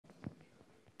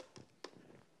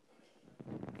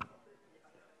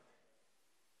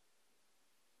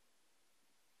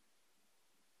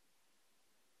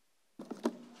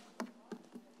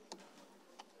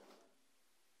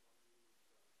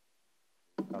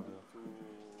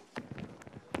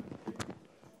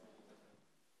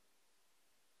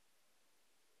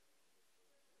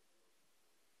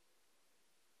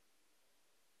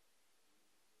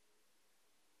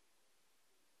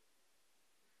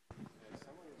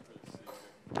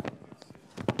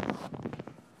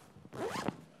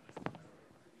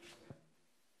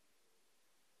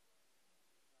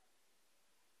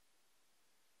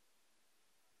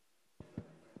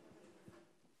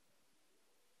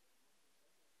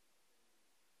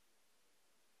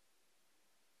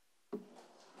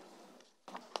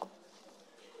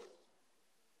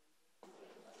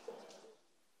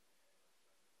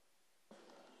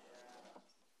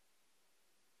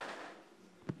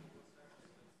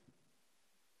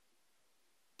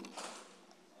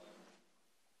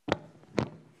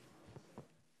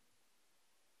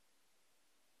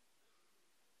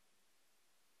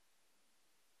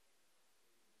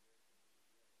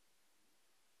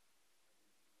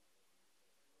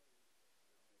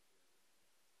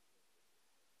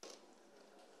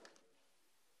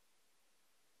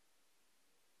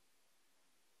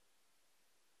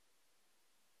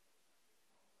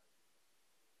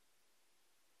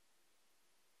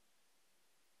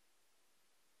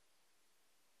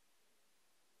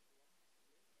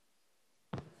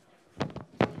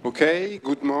Okay,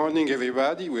 good morning,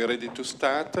 everybody. We're ready to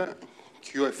start.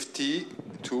 QFT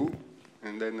 2,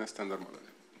 and then a standard model.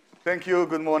 Thank you.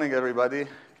 Good morning, everybody.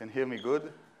 Can hear me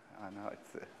good? Now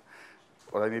it's,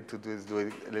 what I need to do is do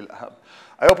it a little.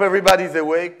 I hope everybody's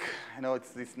awake. I know it's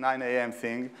this 9 a.m.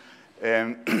 thing.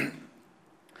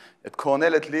 At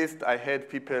Cornell, at least, I had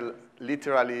people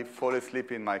literally fall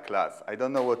asleep in my class. I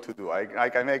don't know what to do. I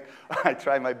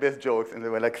try my best jokes, and they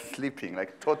were like sleeping,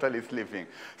 like totally sleeping.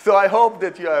 So I hope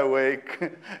that you are awake,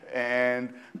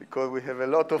 and because we have a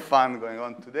lot of fun going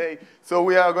on today. So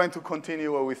we are going to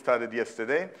continue what we started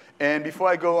yesterday. And before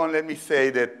I go on, let me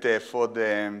say that for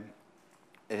the,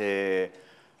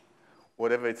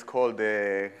 whatever it's called,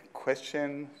 the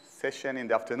question session in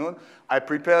the afternoon, I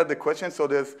prepared the questions. So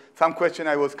there's some question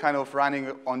I was kind of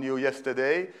running on you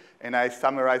yesterday, and I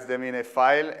summarized them in a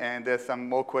file, and there's some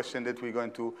more questions that we're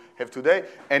going to have today,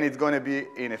 and it's going to be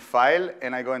in a file,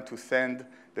 and I'm going to send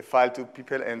the file to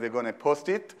people, and they're going to post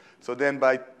it. So then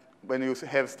when you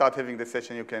start having the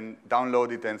session, you can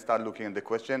download it and start looking at the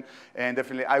question. And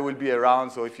definitely, I will be around,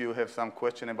 so if you have some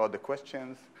question about the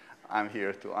questions, I'm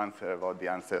here to answer about the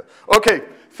answer. Okay,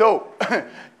 so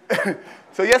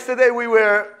so yesterday we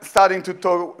were starting to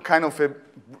talk kind of a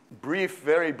brief,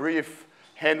 very brief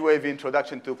hand-wave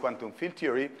introduction to quantum field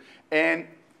theory. And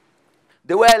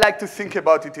the way I like to think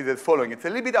about it is as following. It's a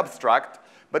little bit abstract,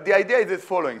 but the idea is as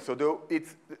following. So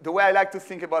the way I like to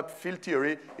think about field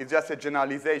theory is just a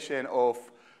generalization of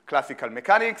classical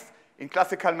mechanics. In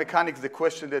classical mechanics, the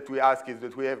question that we ask is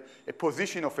that we have a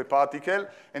position of a particle.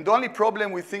 And the only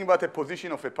problem we think about a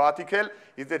position of a particle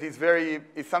is that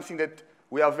it's something that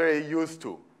we are very used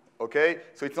to, okay?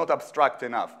 So it's not abstract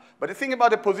enough. But the thing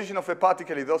about the position of a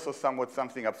particle is also somewhat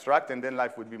something abstract, and then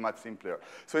life would be much simpler.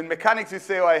 So in mechanics, you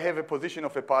say, oh, I have a position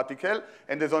of a particle,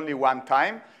 and there's only one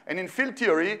time. And in field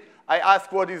theory, I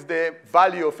ask what is the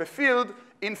value of a field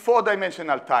in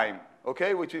 4-dimensional time,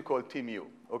 okay, which is called T mu.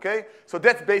 Okay? So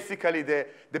that's basically the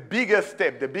bigger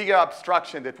step, the bigger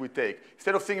abstraction that we take.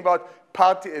 Instead of thinking about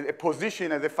a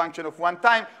position as a function of one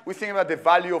time, we think about the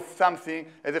value of something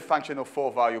as a function of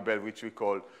 4 variables, which we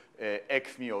call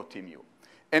x mu or T mu.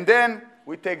 And then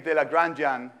we take the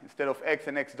Lagrangian, instead of x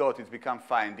and x dot, it's become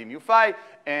phi and d mu phi.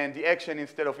 And the action,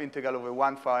 instead of integral over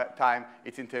 1 time,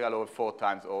 it's integral over 4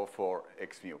 times or 4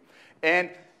 x mu. And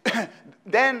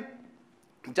then,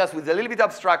 just with a little bit of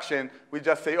abstraction, we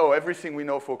just say, oh, everything we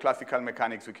know for classical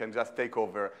mechanics, we can just take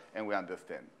over and we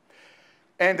understand.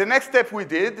 And the next step we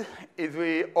did is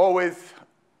we always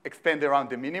expand around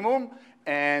the minimum.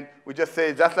 And we just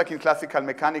say, just like in classical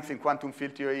mechanics, in quantum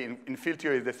field theory, in field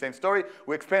theory is the same story.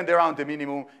 We expand around the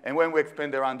minimum. And when we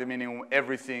expand around the minimum,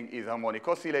 everything is harmonic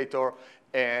oscillator.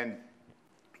 And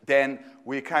then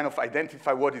we kind of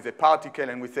identify what is a particle.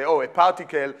 And we say, oh, a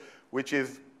particle, which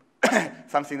is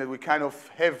something that we kind of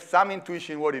have some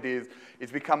intuition what it is,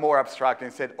 it's become more abstract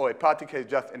and said, oh, a particle is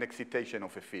just an excitation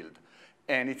of a field.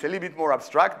 And it's a little bit more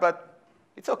abstract, but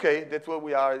it's okay. That's what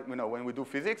we are, when we do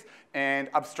physics. And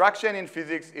abstraction in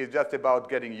physics is just about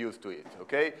getting used to it,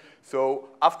 okay? So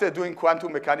after doing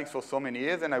quantum mechanics for so many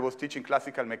years, and I was teaching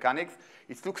classical mechanics,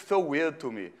 it looks so weird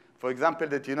to me. For example,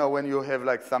 that, when you have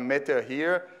like some matter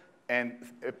here, and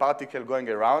a particle going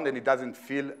around, and it doesn't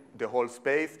fill the whole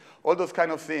space, all those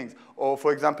kind of things. Or,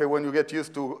 for example, when you get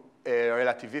used to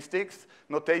relativistics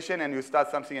notation and you start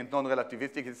something in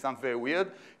non-relativistic, it sounds very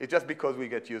weird. It's just because we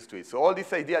get used to it. So all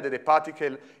this idea that a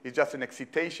particle is just an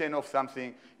excitation of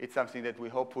something, it's something that we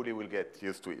hopefully will get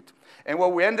used to it. And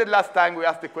what we ended last time, we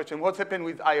asked the question, what's happened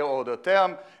with higher order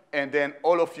term? And then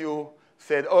all of you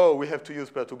said, oh, we have to use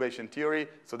perturbation theory.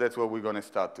 So that's where we're going to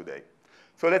start today.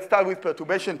 So let's start with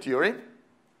perturbation theory.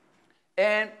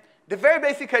 And the very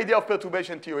basic idea of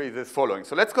perturbation theory is as following.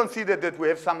 So let's consider that we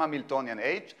have some Hamiltonian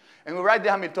H, and we write the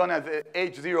Hamiltonian as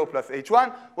H0 plus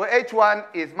H1, where H1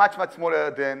 is much, much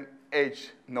smaller than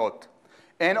H0.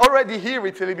 And already here,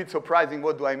 it's a little bit surprising.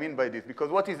 What do I mean by this? Because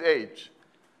what is H?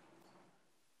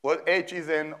 Well, H is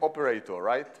an operator,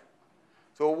 right?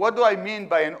 So what do I mean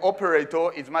by an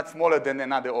operator is much smaller than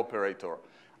another operator?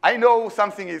 I know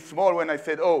something is small when I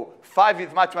said, oh, 5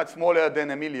 is much, much smaller than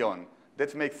 1,000,000.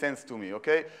 That makes sense to me,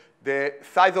 okay? The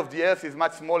size of the Earth is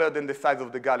much smaller than the size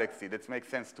of the galaxy. That makes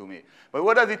sense to me. But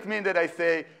what does it mean that I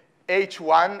say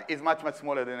H1 is much, much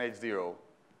smaller than H0?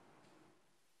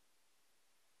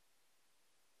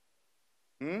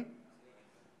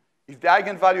 Is the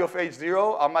eigenvalue of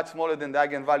H0 are much smaller than the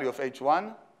eigenvalue of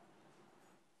H1?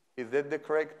 Is that the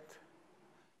correct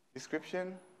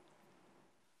description?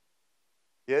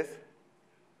 Yes?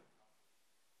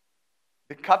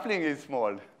 The coupling is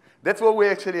small. That's what we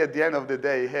actually, at the end of the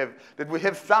day, have, that we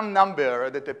have some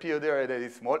number that appear there that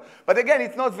is small. But again,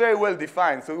 it's not very well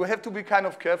defined, so we have to be kind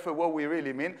of careful what we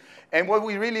really mean. And what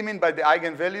we really mean by the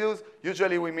eigenvalues,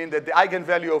 usually we mean that the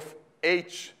eigenvalue of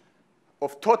H,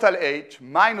 of total H,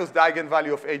 minus the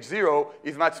eigenvalue of H0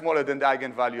 is much smaller than the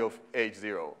eigenvalue of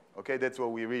H0. Okay, that's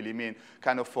what we really mean,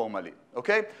 kind of formally.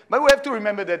 Okay, but we have to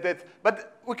remember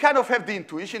but we kind of have the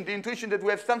intuition that we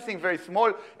have something very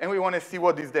small, and we want to see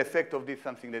what is the effect of this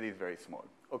something that is very small.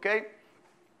 Okay,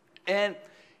 and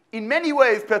in many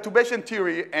ways, perturbation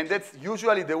theory, and that's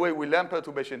usually the way we learn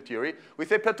perturbation theory. We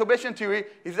say perturbation theory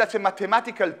is such a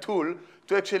mathematical tool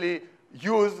to actually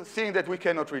use things that we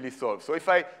cannot really solve. So if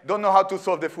I don't know how to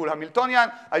solve the full Hamiltonian,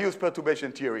 I use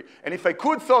perturbation theory. And if I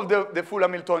could solve the full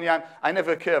Hamiltonian, I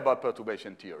never care about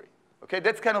perturbation theory. Okay,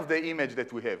 that's kind of the image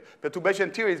that we have. Perturbation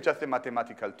theory is just a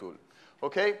mathematical tool.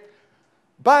 Okay,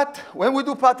 but when we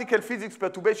do particle physics,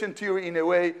 perturbation theory in a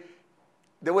way,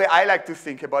 the way I like to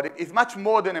think about it, is much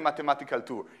more than a mathematical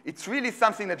tool. It's really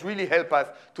something that really helps us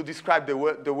to describe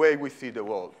the way we see the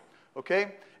world.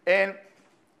 Okay, and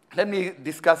let me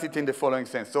discuss it in the following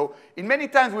sense. So in many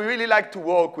times, we really like to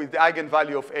work with the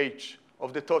eigenvalue of H,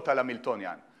 of the total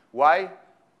Hamiltonian. Why?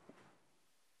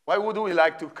 Why would we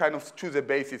like to kind of choose a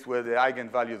basis where the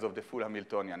eigenvalues of the full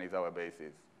Hamiltonian is our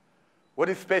basis? What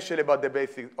is special about the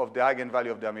basis of the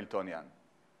eigenvalue of the Hamiltonian?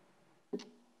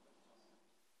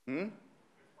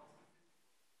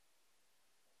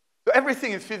 So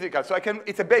everything is physical, so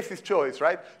it's a basis choice,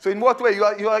 right? So in what way, you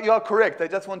are correct. I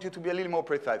just want you to be a little more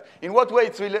precise. In what way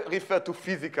it's referred to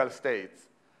physical states?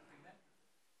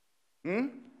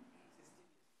 It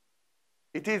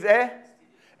is a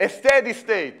steady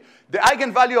state. The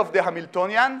eigenvalue of the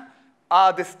Hamiltonian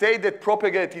are the state that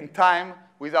propagate in time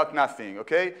without nothing,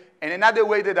 okay? And another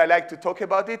way that I like to talk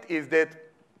about it is that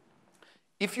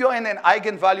if you're in an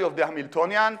eigenvalue of the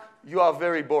Hamiltonian, you are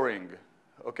very boring.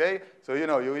 Okay, so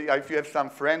if you have some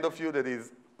friend of you that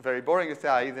is very boring, you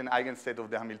say, he's an eigenstate of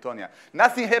the Hamiltonian.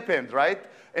 Nothing happens, right?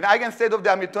 An eigenstate of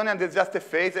the Hamiltonian, there's just a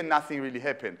phase and nothing really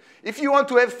happened. If you want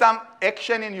to have some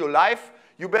action in your life,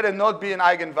 you better not be an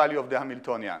eigenvalue of the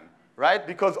Hamiltonian, right?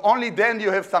 Because only then you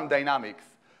have some dynamics,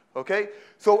 okay?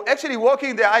 So actually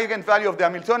working the eigenvalue of the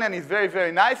Hamiltonian is very,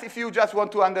 very nice if you just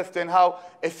want to understand how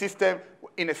a system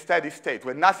in a steady state.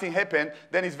 When nothing happened,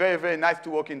 then it's very, very nice to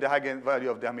work in the eigenvalue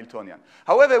of the Hamiltonian.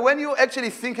 However, when you actually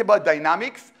think about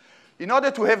dynamics, in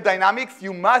order to have dynamics,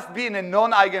 you must be in a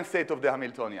non-eigenstate of the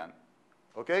Hamiltonian.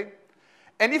 Okay?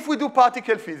 And if we do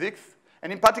particle physics,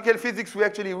 and in particle physics, we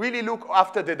actually really look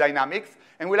after the dynamics,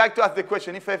 and we like to ask the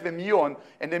question, if I have a muon,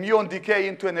 and the muon decay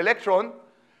into an electron,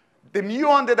 the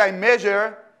muon that I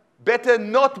measure better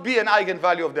not be an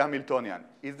eigenvalue of the Hamiltonian.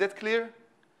 Is that clear?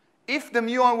 If the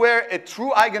muon were a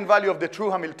true eigenvalue of the true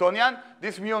Hamiltonian,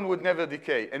 this muon would never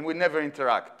decay and would never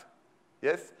interact.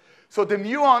 Yes? So the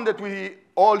muon that we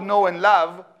all know and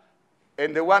love,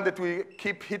 and the one that we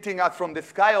keep hitting us from the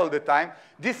sky all the time,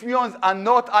 these muons are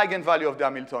not eigenvalue of the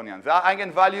Hamiltonian. They are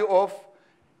eigenvalue of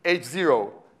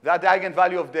H0. They are the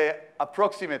eigenvalue of the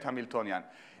approximate Hamiltonian.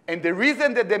 And the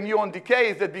reason that the muon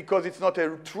decay is that because it's not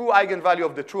a true eigenvalue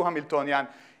of the true Hamiltonian,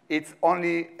 it's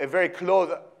only a very close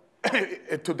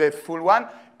to the full one,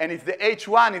 and it's the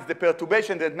H1 is the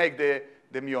perturbation that make the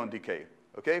muon decay.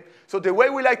 Okay? So the way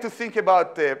we like to think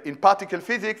about in particle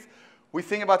physics, we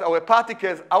think about our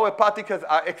particles. Our particles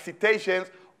are excitations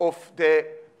of the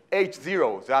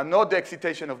H0. They are not the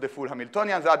excitation of the full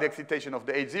Hamiltonians, they are the excitation of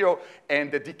the H0,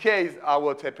 and the decays are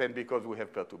what happened because we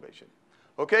have perturbation.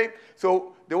 Okay?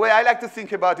 So the way I like to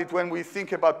think about it when we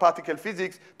think about particle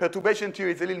physics, perturbation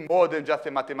theory is a little more than just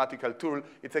a mathematical tool.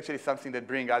 It's actually something that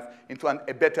brings us into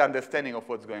a better understanding of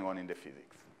what's going on in the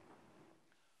physics.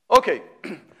 Okay.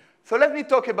 So let me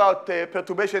talk about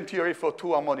perturbation theory for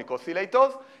two harmonic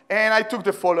oscillators. And I took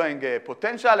the following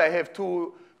potential. I have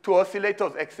two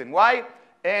oscillators, X and Y.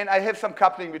 And I have some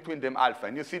coupling between them, alpha.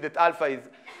 And you see that alpha is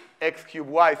x cubed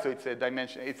y, so it's a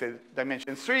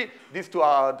dimension 3. These two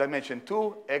are dimension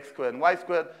 2, x squared and y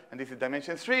squared, and this is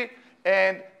dimension 3.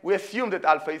 And we assume that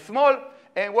alpha is small.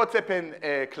 And what's happened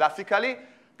classically?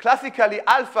 Classically,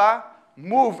 alpha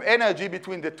move energy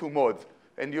between the two modes.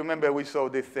 And you remember we saw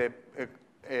this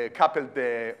coupled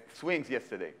swings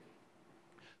yesterday.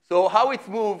 So how it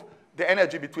moves the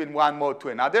energy between one mode to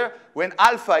another? When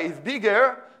alpha is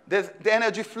bigger, the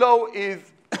energy flow is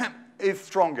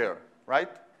stronger, right?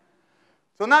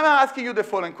 So now I'm asking you the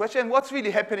following question. What's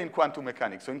really happening in quantum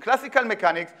mechanics? So in classical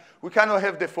mechanics, we kind of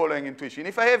have the following intuition.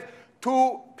 If I have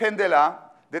two pendula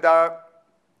that are,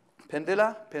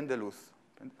 pendulus,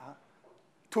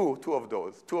 two of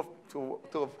those,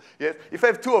 yes. If I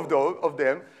have two of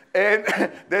them,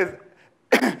 and there's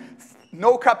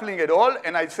no coupling at all,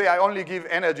 and I say I only give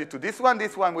energy to this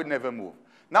one would never move.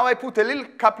 Now I put a little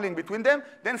coupling between them,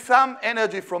 then some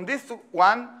energy from this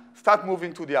one start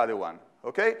moving to the other one,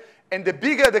 okay? And the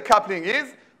bigger the coupling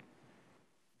is,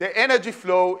 the energy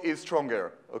flow is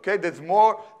stronger, okay? There's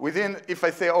more within, if I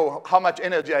say, oh, how much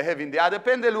energy I have in the other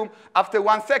pendulum, after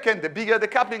 1 second, the bigger the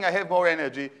coupling, I have more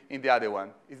energy in the other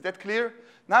one. Is that clear?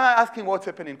 Now I'm asking what's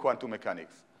happening in quantum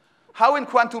mechanics. How in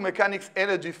quantum mechanics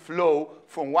energy flow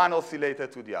from one oscillator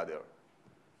to the other?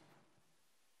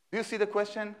 Do you see the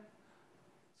question?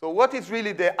 So what is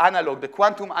really the analog, the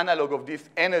quantum analog of this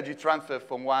energy transfer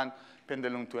from one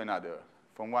pendulum to another,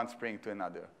 from one spring to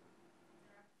another?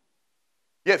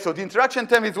 Yes, so the interaction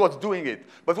term is what's doing it.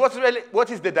 But what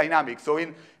is the dynamics? So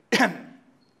in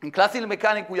classical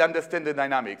mechanics, we understand the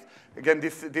dynamics. Again,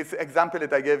 this example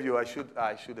that I gave you, I should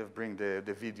have bring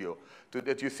the video,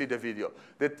 that you see the video.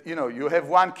 That, you have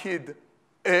one kid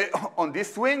on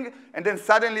this swing, and then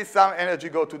suddenly some energy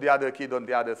go to the other kid on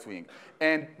the other swing.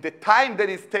 And the time that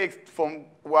it takes from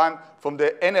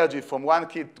the energy from one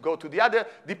kid to go to the other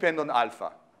depend on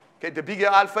alpha. Okay, the bigger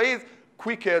alpha is,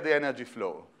 quicker the energy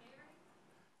flow.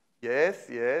 Yes,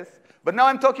 yes. But now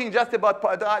I'm talking just about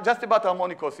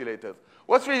harmonic oscillators.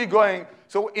 What's really going,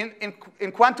 so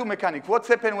in quantum mechanics, what's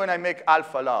happened when I make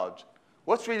alpha large?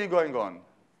 What's really going on?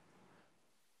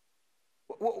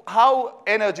 How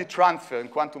energy transfer in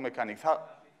quantum mechanics?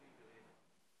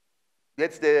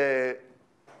 That's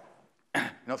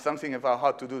something about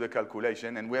how to do the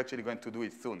calculation, and we're actually going to do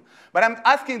it soon. But I'm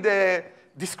asking the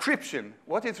description.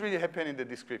 What is really happening in the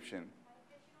description?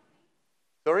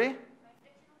 Sorry?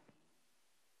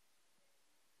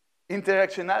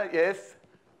 Interactional, yes.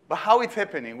 But how it's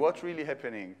happening? What's really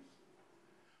happening?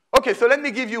 Okay, so let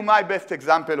me give you my best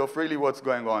example of really what's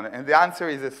going on. And the answer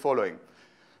is as following.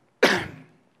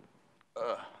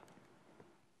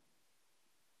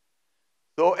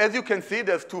 So as you can see,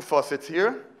 there's two faucets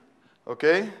here.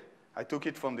 Okay? I took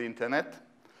it from the internet.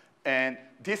 And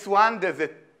this one, there's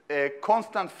a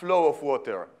constant flow of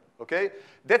water. Okay?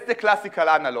 That's the classical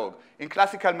analog. In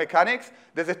classical mechanics,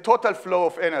 there's a total flow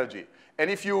of energy. And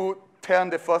if you turn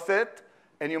the faucet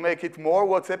and you make it more,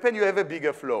 what's happened? You have a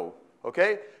bigger flow.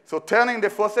 Okay? So turning the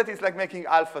faucet is like making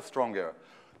alpha stronger.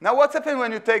 Now what's happened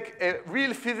when you take a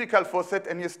real physical faucet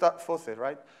and you start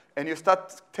and you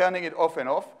start turning it off and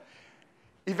off?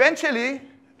 Eventually,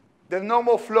 there's no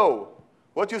more flow.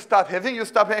 What you start having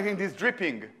this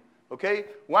dripping. Okay?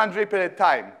 One drip at a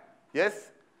time.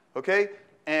 Yes? Okay?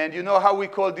 And you know how we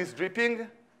call this dripping?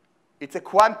 It's a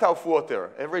quanta of water.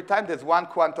 Every time there's one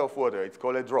quanta of water. It's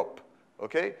called a drop.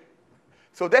 Okay?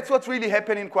 So that's what's really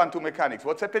happening in quantum mechanics.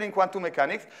 What's happening in quantum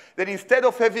mechanics? That instead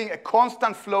of having a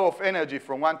constant flow of energy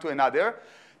from one to another,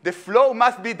 the flow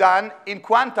must be done in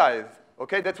quantiles.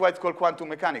 Okay? That's why it's called quantum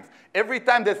mechanics. Every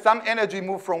time there's some energy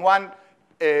move from one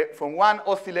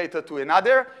oscillator to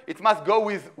another, it must go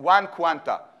with one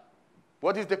quanta.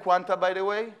 What is the quanta, by the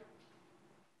way?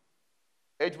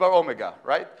 H bar omega,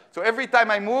 right? So every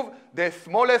time I move, the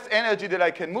smallest energy that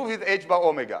I can move is H bar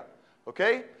omega,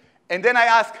 okay? And then I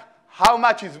ask,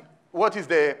 what is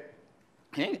the,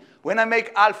 when I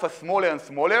make alpha smaller and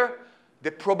smaller,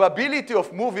 the probability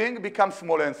of moving becomes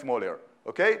smaller and smaller,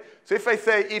 okay? So if I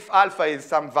say if alpha is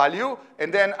some value,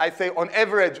 and then I say on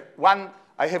average,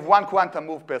 I have 1 quantum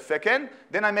move per second.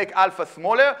 Then I make alpha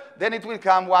smaller. Then it will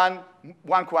come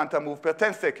one quantum move per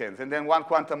 10 seconds, and then 1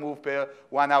 quantum move per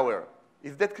 1 hour.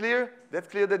 Is that clear? That's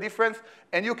clear, the difference?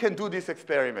 And you can do this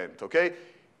experiment, OK?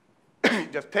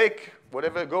 Just take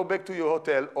whatever, go back to your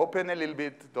hotel, open a little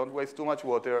bit, don't waste too much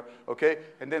water, OK?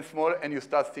 And then small, and you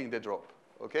start seeing the drop,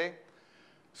 OK?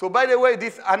 So by the way,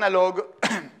 this analog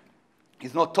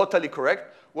is not totally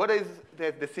correct. What is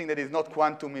the thing that is not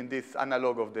quantum in this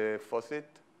analog of the faucet?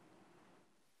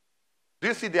 Do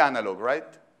you see the analog, right?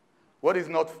 What is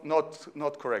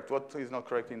not correct? What is not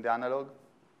correct in the analog?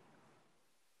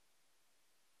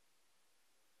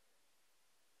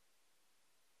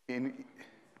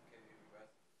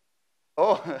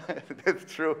 Oh,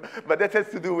 that's true. But that has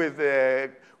to do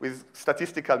with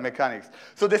statistical mechanics.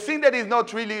 So the thing that is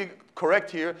not really correct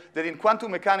here, that in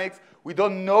quantum mechanics, we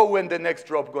don't know when the next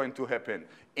drop is going to happen.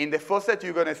 In the faucet,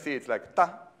 you're going to see it's like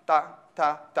ta, ta,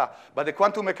 ta, ta. But the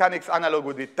quantum mechanics analog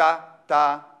would be ta,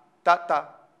 ta, ta, ta,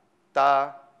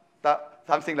 ta, ta,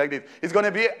 something like this. It's going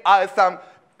to be some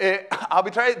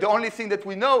arbitrary. The only thing that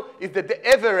we know is that the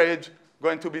average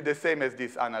going to be the same as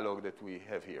this analog that we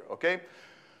have here, OK?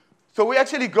 So we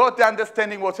actually got the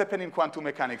understanding what's happening in quantum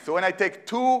mechanics. So when I take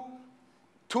two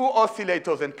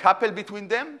oscillators and couple between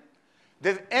them,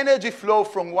 there's energy flow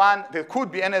from one, there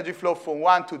could be energy flow from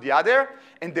one to the other.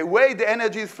 And the way the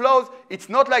energy flows, it's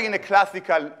not like in a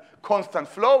classical constant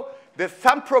flow. There's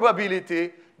some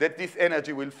probability that this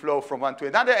energy will flow from one to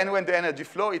another. And when the energy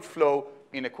flow, it flow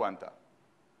in a quanta.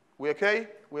 We OK?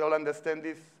 We all understand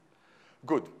this?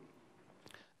 Good.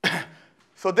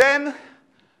 So then,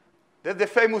 there's the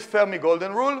famous Fermi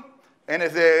golden rule. And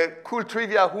as a cool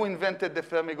trivia, who invented the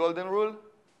Fermi golden rule?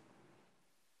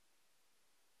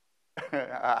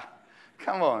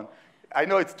 Come on. I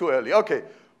know it's too early. OK.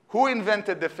 Who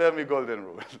invented the Fermi golden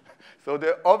rule? So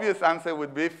the obvious answer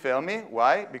would be Fermi.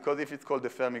 Why? Because if it's called the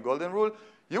Fermi golden rule,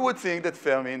 you would think that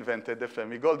Fermi invented the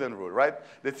Fermi golden rule, right?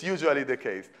 That's usually the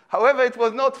case. However, it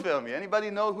was not Fermi.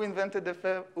 Anybody know who invented the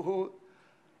Fermi?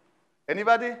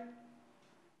 Anybody?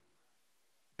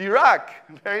 Dirac.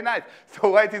 Very nice. So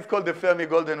why it is called the Fermi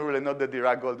golden rule and not the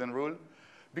Dirac golden rule?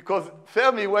 Because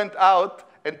Fermi went out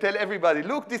and tell everybody,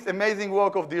 look, this amazing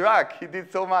work of Dirac. He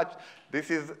did so much.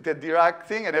 This is the Dirac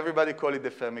thing, and everybody call it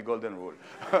the Fermi golden rule.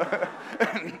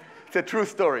 It's a true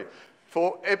story.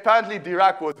 Apparently,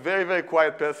 Dirac was a very, very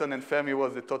quiet person, and Fermi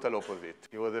was the total opposite.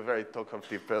 He was a very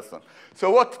talkative person.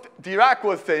 So what Dirac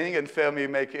was saying, and Fermi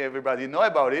make everybody know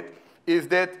about it, is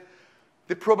that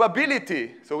the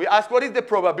probability, so we asked what is the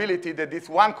probability that this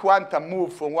one quantum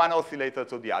moves from one oscillator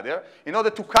to the other. In order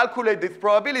to calculate this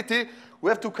probability, we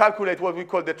have to calculate what we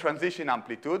call the transition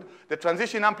amplitude. The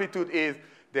transition amplitude is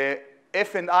the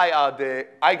f and I are the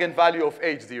eigenvalue of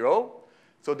H0,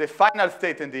 so the final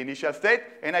state and the initial state,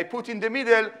 and I put in the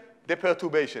middle the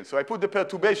perturbation. So I put the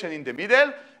perturbation in the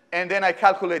middle, and then I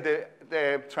calculate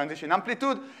the transition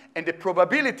amplitude, and the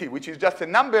probability, which is just a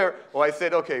number, or I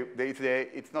said, OK,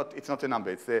 it's not a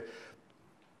number. It's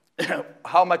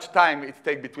how much time it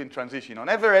takes between transition. On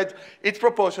average, it's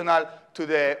proportional to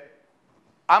the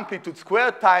amplitude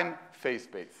squared time phase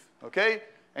space, OK?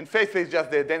 And phase space is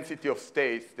just the density of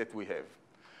states that we have.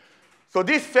 So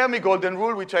this Fermi golden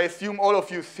rule, which I assume all of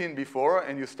you have seen before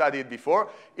and you studied before,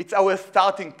 it's our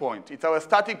starting point. It's our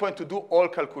starting point to do all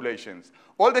calculations.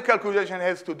 All the calculation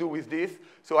has to do with this.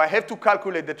 So I have to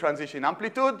calculate the transition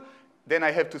amplitude. Then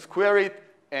I have to square it.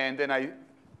 And then I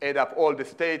add up all the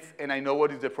states. And I know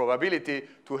what is the probability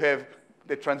to have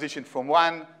the transition from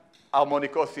one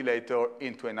harmonic oscillator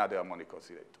into another harmonic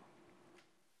oscillator.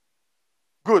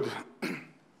 Good.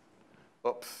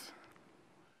 Oops.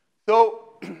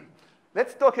 So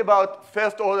let's talk about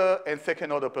first order and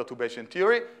second order perturbation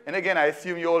theory. And again, I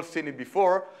assume you all seen it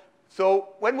before.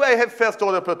 So when I have first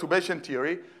order perturbation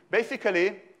theory,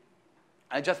 basically,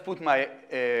 I just put my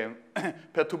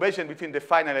perturbation between the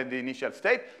final and the initial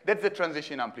state. That's the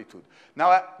transition amplitude.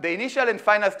 Now, the initial and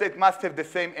final state must have the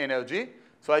same energy,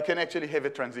 so I can actually have a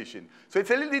transition. So it's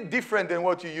a little bit different than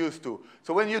what you used to.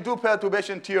 So when you do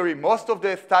perturbation theory, most of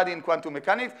the study in quantum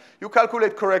mechanics, you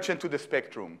calculate correction to the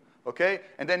spectrum. Okay?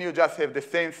 And then you just have the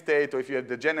same state, or if you have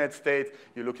the generate state,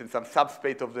 you look in some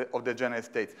subspace of the generate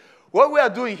states. What we are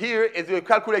doing here is we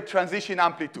calculate transition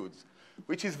amplitudes,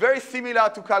 which is very similar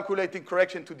to calculating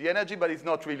correction to the energy, but it's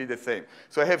not really the same.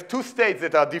 So I have two states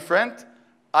that are different,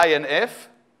 I and F,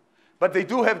 but they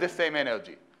do have the same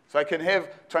energy. So I can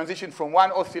have transition from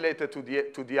one oscillator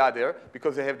to the other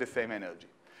because they have the same energy.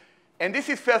 And this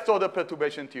is first order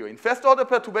perturbation theory. In first order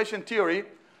perturbation theory,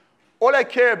 all I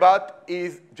care about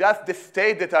is just the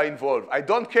state that are involved. I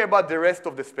don't care about the rest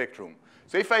of the spectrum.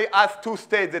 So if I ask two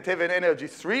states that have an energy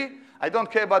 3, I don't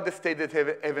care about the state that have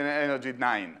an energy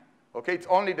 9. Okay? It's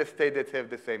only the state that have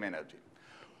the same energy.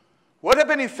 What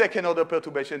happened in second-order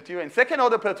perturbation theory? In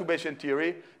second-order perturbation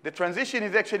theory, the transition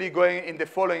is actually going in the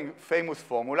following famous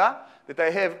formula, that I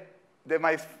have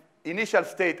my initial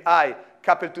state I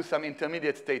coupled to some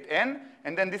intermediate state N,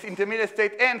 and then this intermediate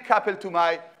state N coupled to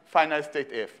my final state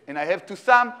F. And I have to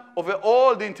sum over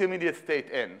all the intermediate state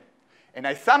N. And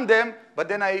I sum them, but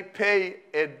then I pay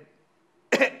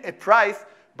a price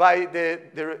by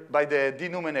the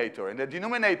denominator. And the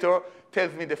denominator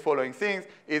tells me the following things,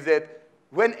 is that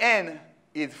when N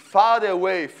is farther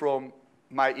away from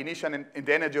my initial and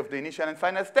the energy of the initial and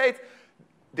final states,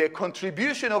 the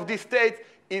contribution of these states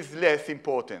is less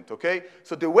important, okay?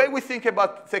 So the way we think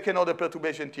about second-order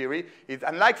perturbation theory is,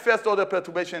 unlike first-order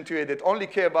perturbation theory that only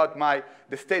care about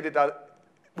the state that are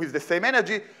with the same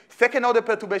energy, second-order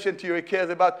perturbation theory cares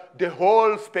about the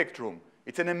whole spectrum.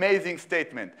 It's an amazing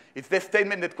statement. It's the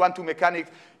statement that quantum mechanics,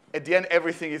 at the end,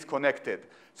 everything is connected.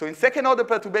 So in second-order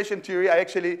perturbation theory,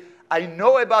 I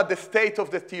know about the state of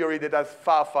the theory that is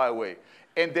far, far away.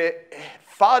 And the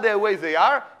farther away they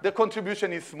are, the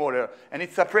contribution is smaller. And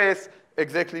it's suppressed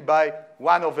exactly by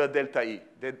 1 over delta E,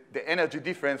 the energy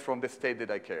difference from the state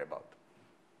that I care about.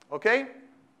 Okay?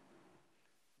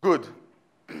 Good.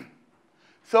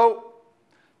 So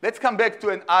let's come back to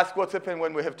and ask what's happened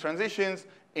when we have transitions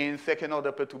in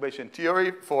second-order perturbation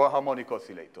theory for harmonic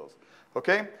oscillators.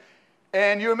 Okay?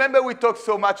 And you remember we talked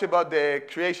so much about the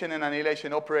creation and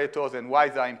annihilation operators and why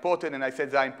they are important, and I said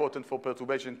they are important for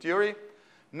perturbation theory.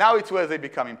 Now it's where they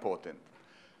become important.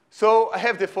 So I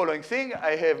have the following thing.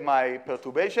 I have my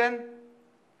perturbation,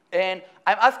 and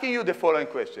I'm asking you the following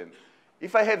question.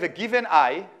 If I have a given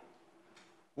I,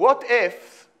 what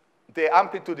if the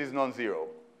amplitude is non-zero?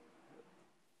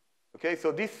 Okay,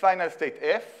 so this final state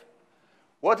F,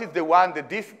 what is the one that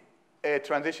this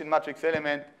transition matrix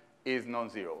element is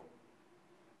non-zero?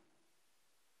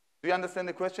 Do you understand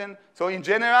the question? So in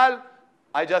general,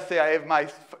 I just say I have my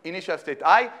initial state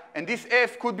I, and this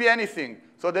F could be anything.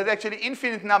 So there's actually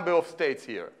infinite number of states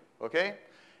here, okay?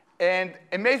 And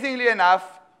amazingly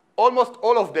enough, almost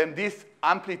all of them, this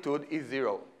amplitude is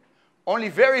 0. Only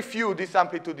very few, this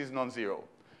amplitude is non-zero.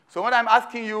 So what I'm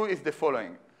asking you is the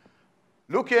following.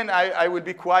 Look in, I will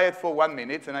be quiet for 1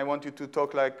 minute, and I want you to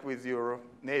talk like with your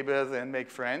neighbors and make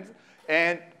friends,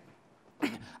 and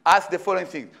ask the following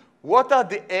things. What are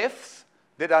the Fs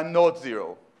that are not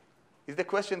 0? Is the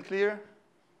question clear?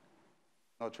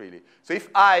 Not really. So if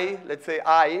let's say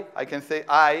I can say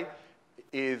I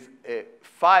is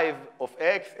 5 of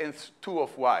X and 2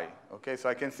 of Y. Okay, so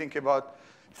I can think about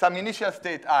some initial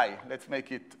state I. Let's make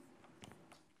it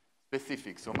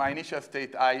specific. So my initial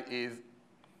state I is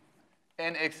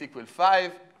nx equals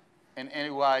 5 and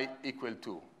ny equal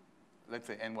 2. Let's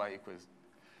say ny equals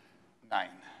 9.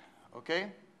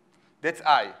 Okay? That's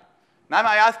I. Now I'm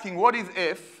asking what is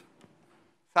F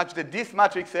such that this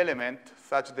matrix element,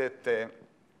 such that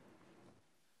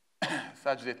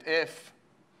F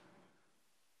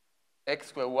x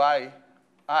squared y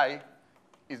I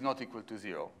is not equal to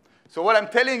 0. So what I'm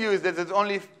telling you is that there's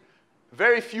only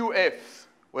very few Fs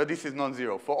where this is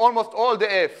non-zero. For almost all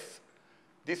the Fs,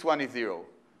 this one is 0.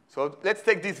 So let's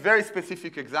take this very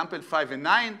specific example, 5 and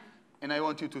 9, and I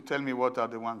want you to tell me what are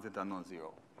the ones that are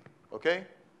non-zero. Okay?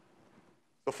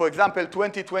 So for example,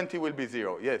 2020 will be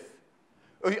 0. Yes?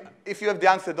 If you have the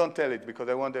answer, don't tell it, because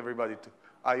I want everybody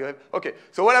to. You have? Okay.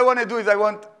 So what I want to do is I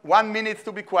want 1 minute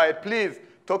to be quiet. Please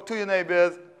talk to your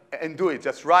neighbors and do it.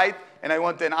 Just write, and I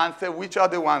want an answer. Which are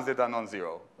the ones that are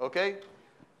non-zero? Okay?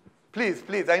 Please,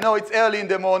 please. I know it's early in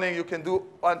the morning. You can do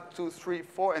 1, 2, 3,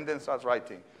 4, and then start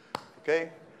writing.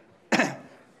 Okay?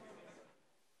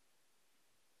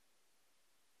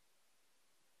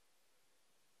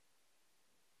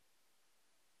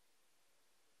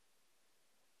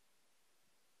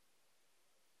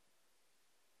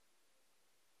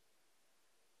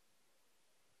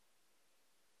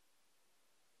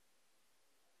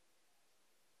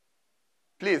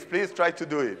 Please, please try to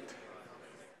do it.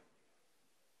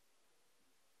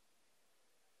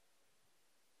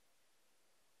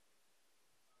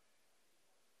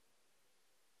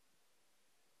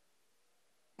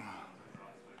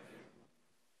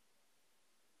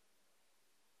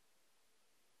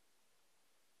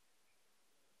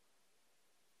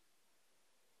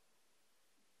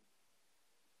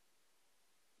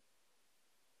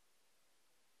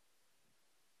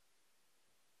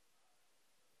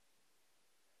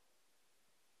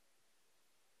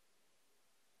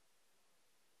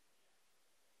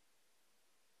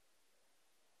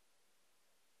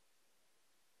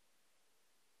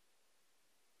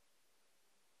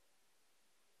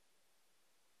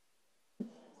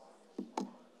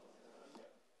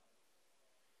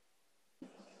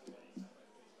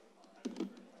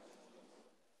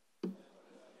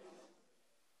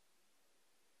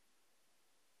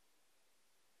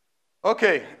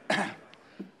 Okay.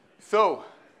 So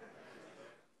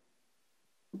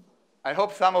I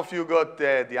hope some of you got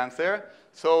the answer.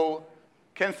 So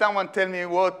can someone tell me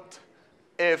what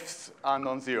f's are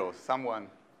non-zero? Someone?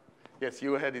 Yes,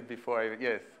 you had it before.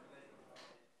 Yes.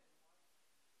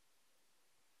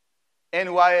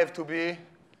 Ny have to be,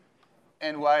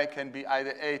 Ny can be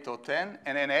either 8 or 10,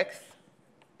 and Nx?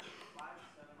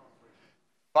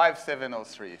 5, 7, or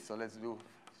 3. So let's do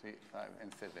 3, 5,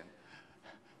 and 7.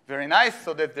 Very nice.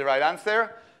 So that's the right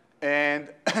answer. And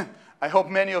I hope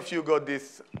many of you got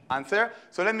this answer.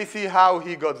 So let me see how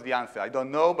he got the answer. I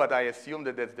don't know, but I assume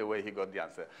that that's the way he got the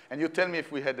answer. And you tell me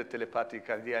if we had a telepathic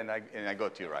idea and I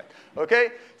got you right.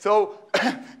 OK? So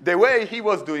the way he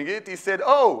was doing it, he said,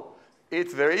 oh,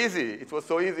 it's very easy. It was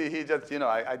so easy, he just,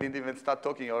 I didn't even start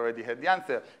talking, I already had the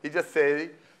answer. He just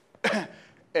said,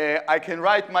 I can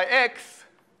write my x.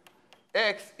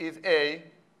 X is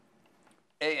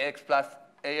ax plus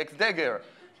ax dagger,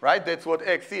 right? That's what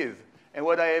x is. And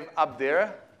what I have up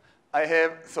there, I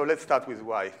have, so let's start with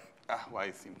y. Y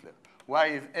is simpler. Y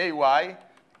is ay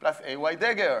plus ay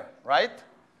dagger, right?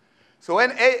 So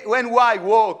when y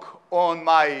walk on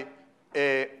my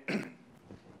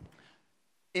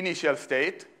initial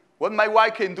state, what my y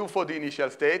can do for the initial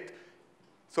state.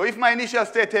 So if my initial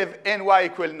state have ny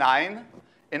equal 9,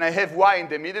 and I have y in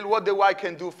the middle, what the y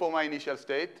can do for my initial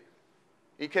state?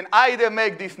 It can either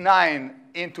make this 9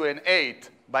 into an 8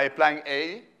 by applying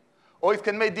a, or it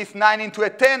can make this 9 into a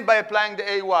 10 by applying the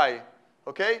ay,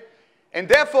 okay? And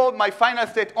therefore, my final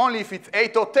state, only if it's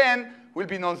 8 or 10, will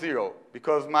be non-zero,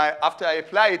 because after I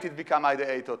apply it, it becomes either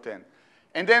 8 or 10.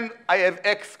 And then I have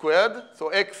x squared. So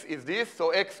x is this.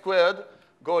 So x squared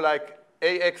go like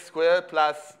ax squared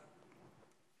plus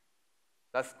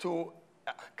 2,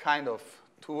 kind of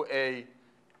 2a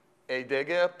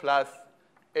dagger plus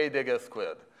a dagger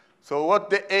squared. So what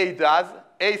the a does,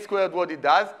 a squared what it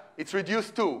does, it's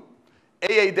reduced to.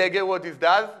 A dagger what it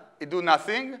does, it do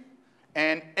nothing.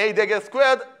 And a dagger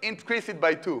squared, increase it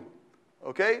by 2.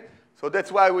 Okay? So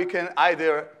that's why we can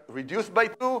either reduce by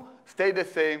 2, stay the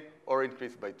same, or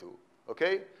increase by 2,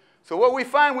 okay? So what we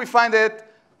find that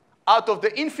out of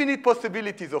the infinite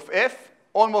possibilities of F,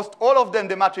 almost all of them,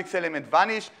 the matrix element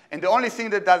vanish, and the only thing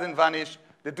that doesn't vanish,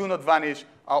 that do not vanish,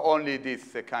 are only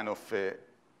this kind of thing,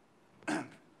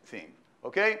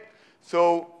 okay?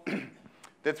 So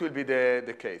that will be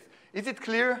the case. Is it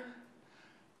clear?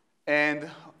 And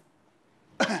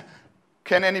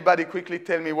can anybody quickly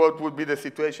tell me what would be the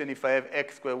situation if I have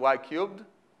x squared y cubed?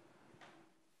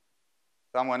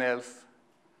 Someone else?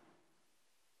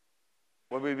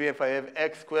 What will be if I have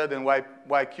x squared and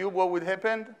y cubed? What would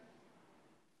happen?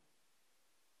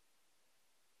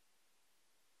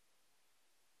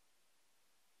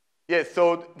 Yes,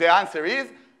 so the answer is,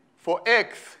 for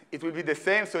x, it will be the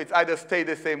same, so it's either stay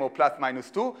the same or plus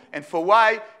minus 2. And for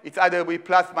y, it's either be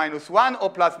plus minus 1 or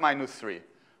plus minus 3.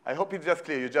 I hope it's just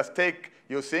clear. You just take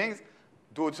your things,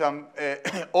 do some,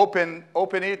 open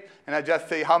it, and I just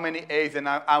say how many A's and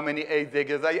how many A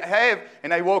daggers I have,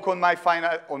 and I work on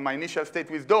my initial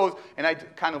state with those, and I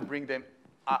kind of bring them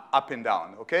up and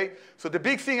down, okay? So the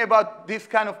big thing about this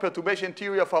kind of perturbation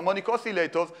theory of harmonic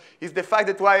oscillators is the fact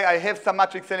that why I have some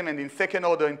matrix element in second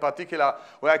order in particular,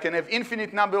 where I can have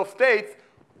infinite number of states,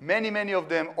 many of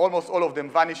them, almost all of them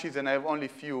vanishes, and I have only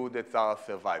few that are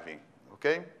surviving,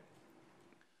 okay?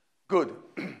 Good.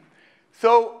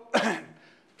 So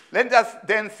let us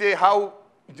then say how,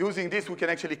 using this, we can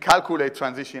actually calculate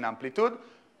transition amplitude.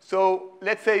 So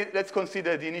let's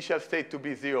consider the initial state to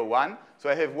be 0, 1. So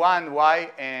I have 1,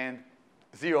 y, and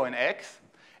 0 and x.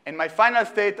 And my final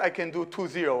state, I can do 2,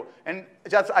 0. And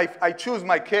just I choose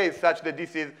my case such that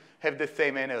this have the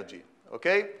same energy,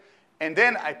 okay? And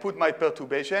then I put my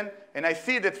perturbation, and I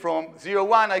see that from 0,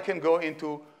 1, I can go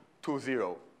into 2,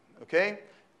 0, okay?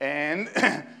 And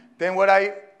then what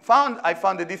I found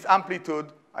that this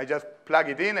amplitude, I just plug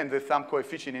it in, and there's some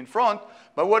coefficient in front.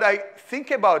 But what I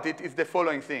think about it is the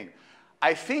following thing.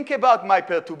 I think about my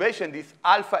perturbation, this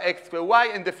alpha x squared y,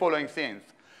 in the following things.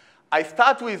 I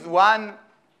start with 1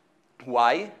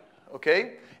 y,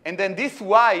 okay? And then this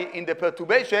y in the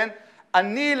perturbation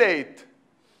annihilate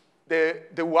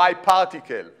the y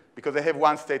particle, because I have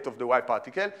one state of the y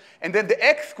particle. And then the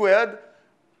x squared,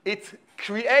 it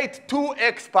creates 2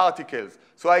 x particles.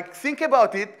 So I think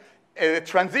about it, a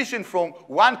transition from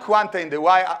 1 quanta in the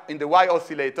y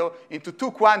oscillator into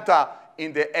 2 quanta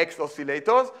in the x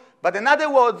oscillators. But in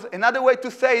other words, another way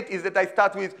to say it is that I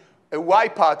start with a y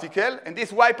particle, and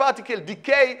this y particle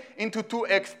decay into 2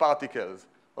 x particles,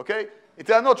 okay?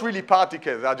 They are not really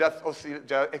particles, they are just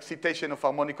excitation of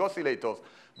harmonic oscillators.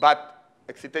 But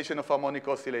excitation of harmonic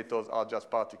oscillators are just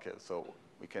particles, so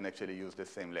we can actually use the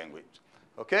same language.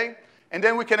 Okay? And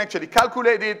then we can actually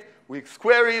calculate it, we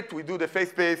square it, we do the phase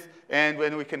space, and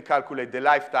then we can calculate the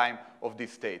lifetime of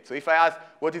this state. So if I ask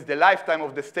what is the lifetime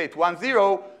of the state 1,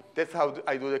 0, that's how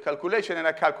I do the calculation, and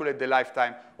I calculate the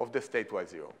lifetime of the state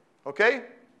y0. Okay?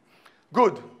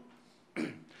 Good.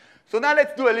 So now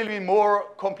let's do a little bit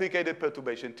more complicated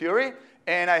perturbation theory,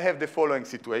 and I have the following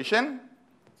situation.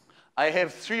 I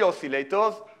have 3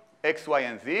 oscillators, x, y,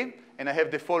 and z, and I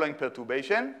have the following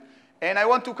perturbation. And I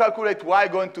want to calculate y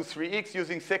going to 3x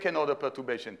using second-order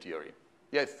perturbation theory.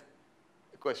 Yes?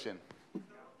 A question?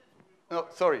 No,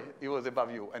 sorry, it was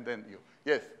above you, and then you.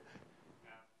 Yes?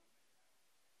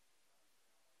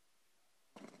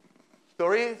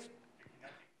 Sorry?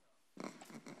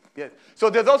 Yes. So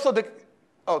there's also the...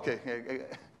 Okay.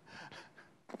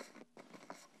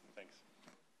 Thanks.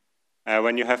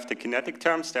 When you have the kinetic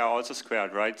terms, they are also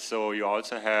squared, right? So you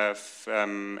also have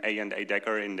A and A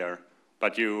dagger in there.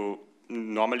 But you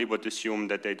normally would assume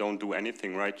that they don't do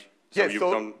anything, right?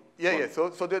 So yes,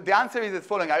 so the answer is as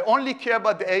following. I only care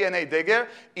about the A and A dagger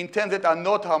in terms that are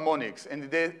not harmonics.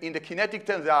 And in the kinetic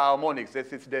terms, there are harmonics.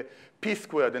 This is the p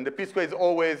squared, and the p squared is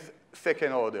always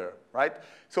second order, right?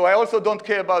 So I also don't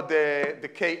care about the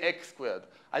kx squared.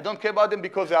 I don't care about them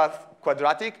because they are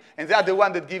quadratic, and they are the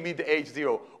one that give me the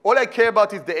h0. All I care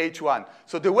about is the h1.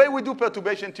 So the way we do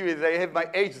perturbation theory is I have my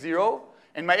h0,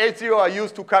 and my h0 I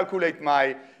use to calculate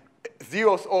my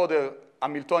 0th order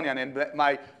Hamiltonian, and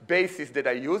my basis that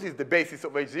I use is the basis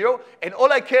of h0, and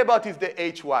all I care about is the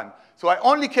h1. So I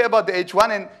only care about the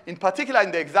h1, and in particular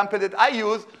in the example that I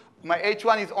use, my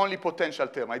h1 is only potential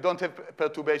term. I don't have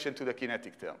perturbation to the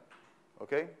kinetic term.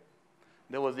 Okay?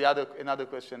 There was another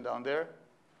question down there.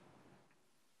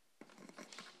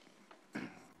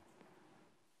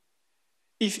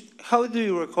 How do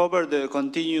you recover the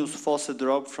continuous Fawcett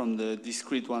drop from the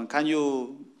discrete one? Can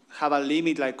you have a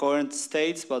limit like current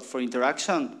states, but for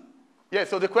interaction? Yeah,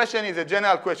 so the question is a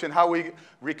general question, how we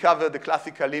recover the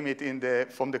classical limit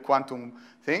from the quantum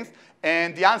things.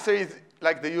 And the answer is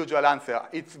like the usual answer.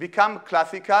 It's become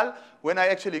classical when I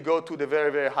actually go to the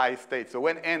very, very high state. So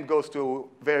when n goes to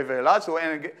very, very large, so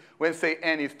when say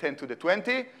n is 10 to the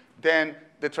 20, then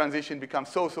the transition becomes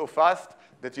so fast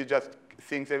that you just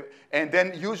think, and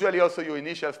then usually also your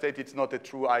initial state, it's not a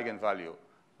true eigenvalue.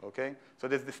 Okay? So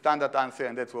that's the standard answer,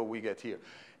 and that's what we get here.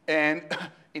 And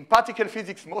in particle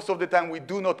physics, most of the time, we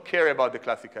do not care about the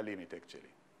classical limit, actually.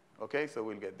 Okay? So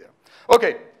we'll get there.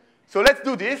 Okay. So let's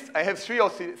do this. I have three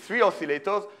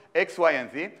oscillators, x, y,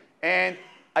 and z. And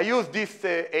I use this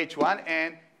h1.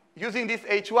 And using this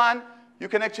h1, you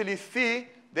can actually see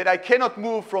that I cannot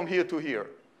move from here to here.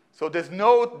 So there's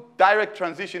no direct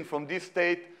transition from this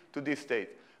state to this state.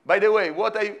 By the way,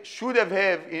 what I should have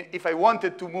had, if I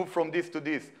wanted to move from this to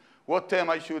this, what term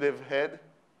I should have had?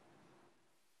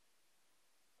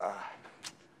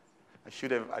 I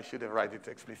should have write it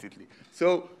explicitly.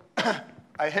 So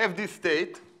I have this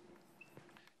state,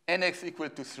 nx equal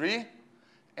to 3,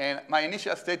 and my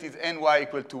initial state is ny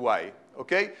equal to y.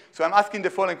 Okay? So I'm asking the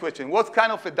following question. What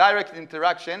kind of a direct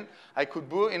interaction I could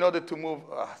do in order to move?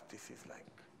 This is like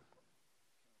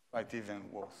quite even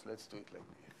worse. Let's do it like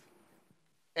this.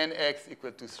 Nx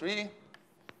equal to 3,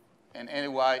 and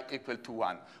ny equal to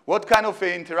 1. What kind of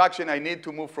an interaction I need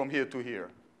to move from here to here?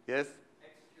 Yes?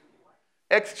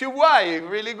 X cubed y,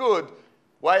 really good.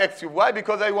 Why x cubed y?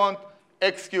 Because I want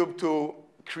x cubed to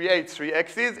create 3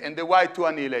 x's and the y to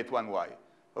annihilate 1 y.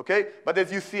 Okay? But as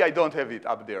you see, I don't have it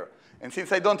up there. And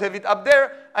since I don't have it up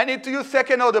there, I need to use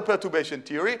second-order perturbation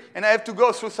theory, and I have to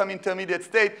go through some intermediate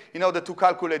state in order to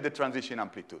calculate the transition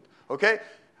amplitude. Okay?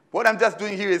 What I'm just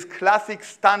doing here is classic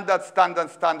standard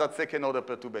second-order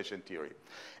perturbation theory.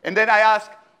 And then I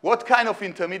ask, what kind of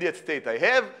intermediate state I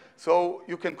have? So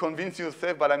you can convince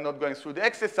yourself, but I'm not going through the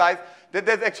exercise, that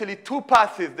there's actually 2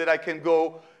 passes that I can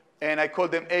go, and I call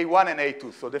them A1 and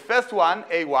A2. So the first one,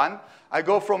 A1, I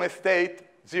go from a state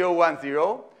 0, 1,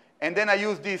 0, and then I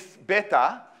use this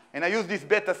beta, and I use this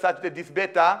beta such that this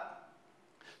beta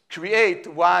create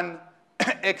one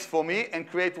x for me and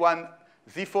create one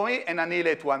z for me and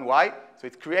annihilate one y. So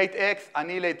it create x,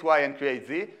 annihilate y, and create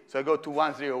z. So I go to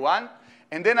 1, 0, 1.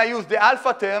 And then I use the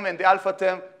alpha term, and the alpha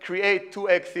term create 2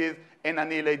 x's and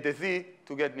annihilate the z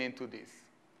to get me into this.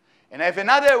 And I have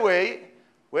another way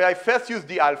where I first use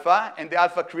the alpha, and the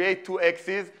alpha create 2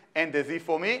 x's and the z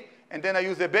for me. And then I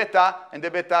use a beta, and the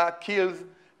beta kills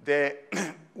the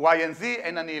y and z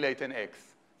and annihilate an x.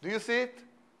 Do you see it?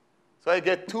 So I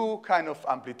get 2 kind of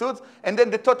amplitudes. And then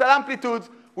the total amplitudes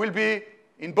will be,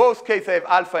 in both cases, I have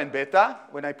alpha and beta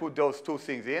when I put those 2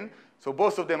 things in. So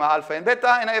both of them are alpha and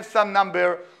beta, and I have some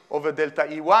number over delta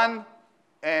E1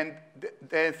 and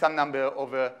then some number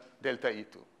over delta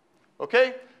E2.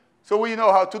 Okay? So we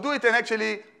know how to do it, and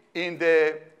actually in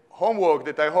the homework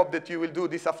that I hope that you will do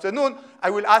this afternoon,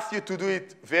 I will ask you to do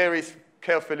it very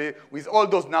carefully with all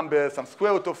those numbers, some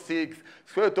square root of 6,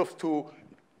 square root of 2,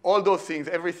 all those things,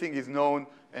 everything is known,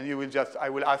 and I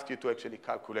will ask you to actually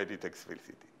calculate it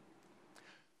explicitly.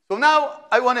 So now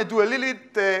I want to do a little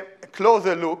bit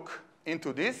closer look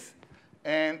into this,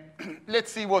 and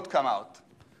let's see what comes out.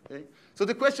 Okay? So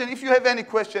the question, if you have any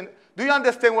question, do you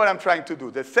understand what I'm trying to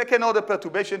do? The second order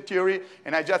perturbation theory,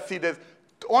 and I just see there's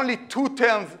only 2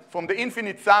 terms from the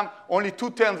infinite sum, only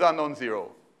 2 terms are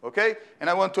non-zero. Okay? And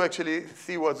I want to actually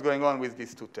see what's going on with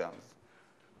these 2 terms.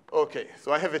 Okay,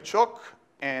 so I have a chalk,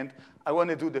 and I want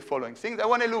to do the following things. I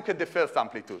want to look at the first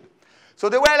amplitude. So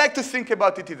the way I like to think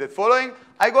about it is the following.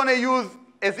 I'm going to use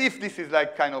as if this is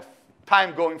like kind of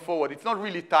time going forward. It's not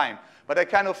really time, but I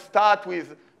kind of start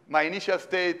with my initial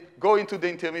state, go into the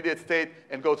intermediate state,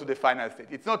 and go to the final state.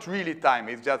 It's not really time.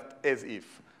 It's just as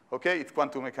if. Okay? It's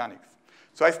quantum mechanics.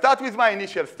 So I start with my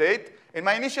initial state. In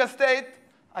my initial state,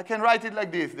 I can write it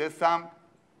like this. There's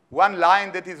one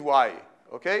line that is y.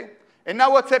 Okay? And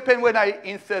now what's happened when I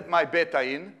insert my beta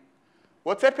in?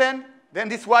 What's happened? Then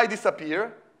this y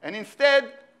disappears. And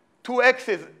instead, 2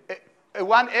 x's,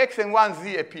 one x and one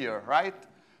z appear, right?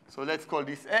 So let's call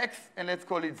this x, and let's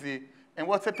call it z. And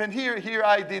what's happened here? Here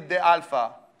I did the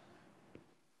alpha.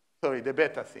 Sorry, the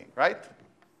beta thing, right?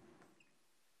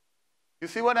 You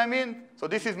see what I mean? So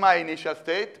this is my initial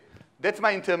state. That's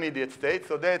my intermediate state.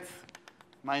 So that's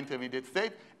my intermediate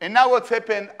state. And now what's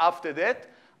happened after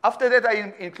that? After that,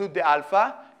 I include the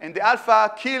alpha. And the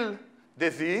alpha kill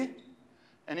the z.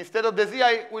 And instead of the z,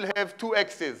 I will have 2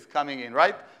 x's coming in,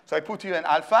 right? So I put here an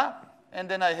alpha, and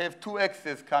then I have 2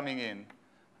 x's coming in,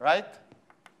 right?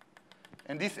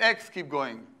 And this x keep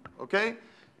going, okay?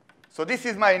 So this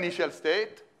is my initial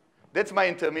state. That's my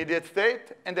intermediate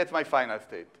state, and that's my final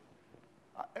state.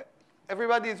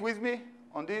 Everybody is with me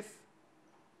on this?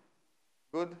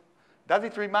 Good. Does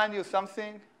it remind you of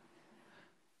something?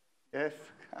 Yes?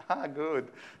 Good.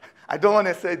 I don't want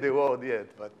to say the word yet,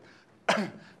 but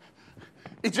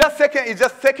it's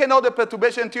just second order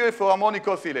perturbation theory for harmonic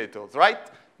oscillators, right?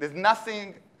 There's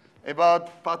nothing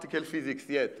about particle physics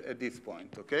yet at this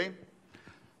point, okay?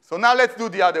 So now let's do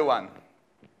the other one.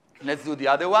 Let's do the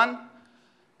other one.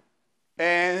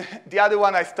 And the other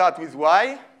one, I start with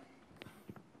y.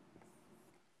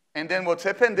 And then what's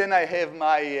happened? Then I have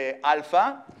my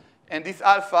alpha. And this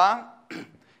alpha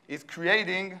is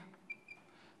creating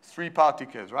 3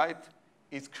 particles, right?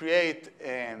 It's create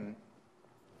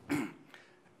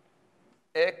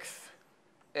x,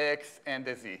 x, and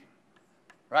a z,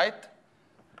 right?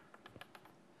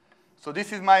 So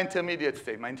this is my intermediate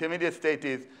state. My intermediate state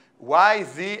is y,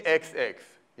 z, x, x,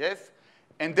 yes?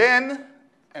 And then,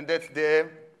 and that's the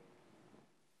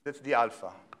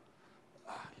alpha.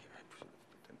 Here I put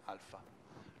an alpha,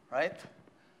 right?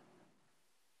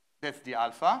 That's the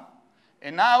alpha.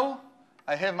 And now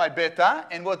I have my beta,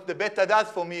 and what the beta does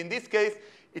for me in this case,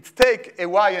 it's take a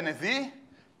y and a z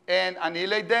and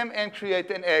annihilate them and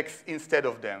create an x instead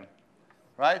of them,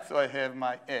 right? So I have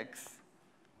my x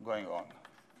going on,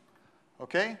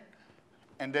 okay?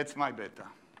 And that's my beta.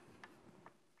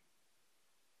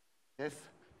 Yes?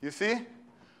 You see?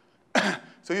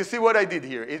 So you see what I did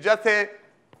here. It's just a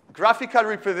graphical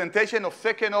representation of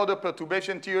second order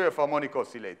perturbation theory of harmonic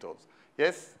oscillators.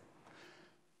 Yes?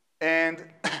 And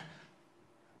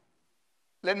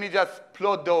let me just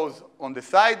plot those on the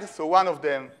side. So one of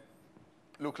them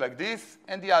look like this,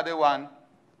 and the other one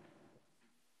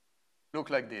look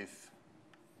like this.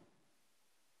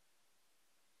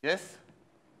 Yes?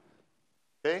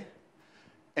 Okay?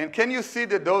 And can you see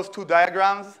that those 2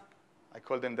 diagrams, I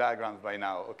call them diagrams by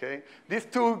now, okay? These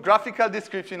 2 graphical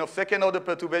descriptions of second order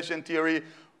perturbation theory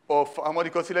of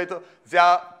harmonic oscillator, they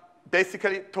are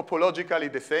basically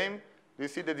topologically the same. You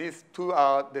see that these 2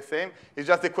 are the same. It's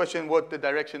just the question what the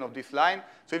direction of this line.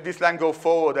 So if this line goes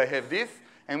forward, I have this.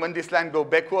 And when this line goes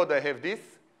backward, I have this.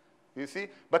 You see?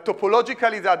 But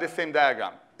topologically, they are the same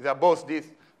diagram. They are both this.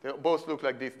 They both look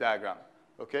like this diagram.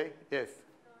 Okay? Yes?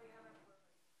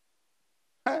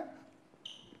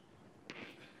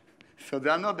 So they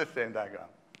are not the same diagram.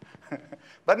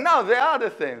 But now they are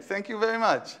the same. Thank you very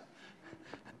much.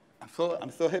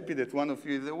 I'm so happy that one of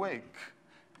you is awake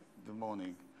in the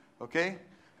morning. Okay?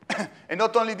 And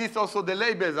not only this, also the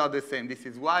labels are the same. This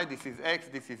is y, this is x,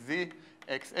 this is z,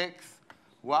 x, x,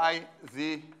 y,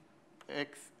 z,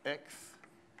 x, x,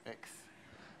 x.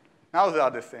 Now they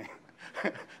are the same.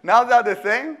 Now they are the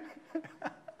same?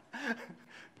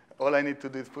 All I need to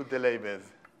do is put the labels.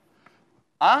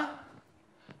 Huh?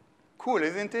 Cool,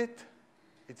 isn't it?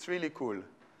 It's really cool.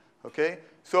 Okay?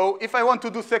 So if I want to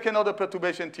do second order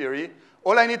perturbation theory,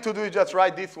 all I need to do is just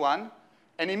write this one.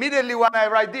 And immediately when I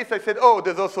write this, I said, oh,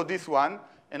 there's also this one.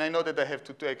 And I know that I have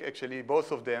to take actually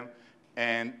both of them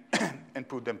and, and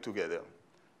put them together.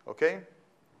 Okay?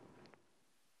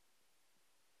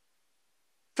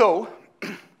 So,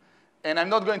 and I'm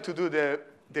not going to do the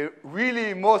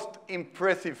really most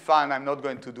impressive fun I'm not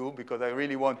going to do because I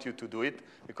really want you to do it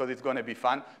because it's going to be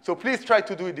fun. So please try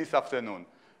to do it this afternoon.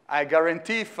 I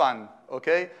guarantee fun,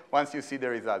 okay, once you see the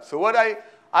results. So what I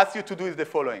ask you to do is the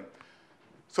following.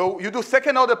 So you do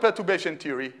second order perturbation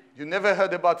theory. You never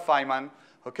heard about Feynman,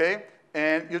 okay?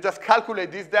 And you just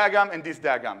calculate this diagram and this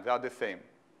diagram. They are the same.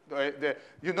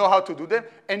 You know how to do them,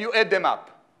 and you add them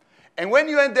up. And when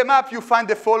you add them up, you find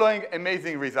the following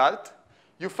amazing result.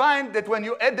 You find that when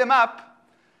you add them up,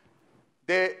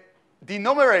 the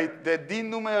denominator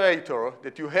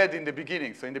that you had in the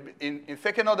beginning, so in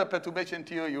second order perturbation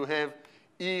theory, you have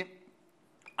E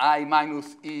I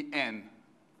minus E n,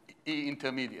 E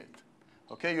intermediate.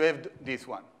 Okay, you have this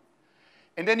one.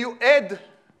 And then you add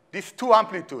these two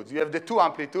amplitudes. You have the two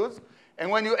amplitudes. And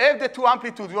when you add the two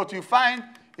amplitudes, what you find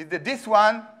is that this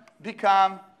one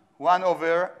becomes 1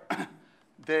 over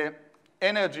the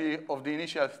energy of the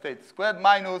initial state squared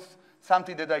minus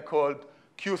something that I called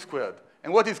Q squared.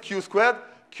 And what is Q squared?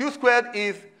 Q squared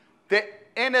is the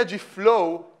energy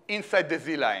flow inside the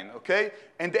z-line, okay?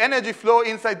 And the energy flow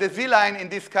inside the z-line in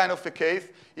this kind of a case,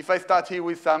 if I start here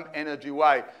with some energy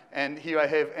y, and here I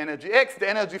have energy x, the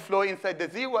energy flow inside the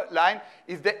z-line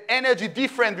is the energy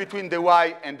difference between the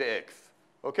y and the x,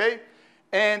 okay?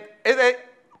 And as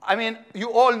I mean,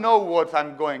 you all know what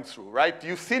I'm going through, right?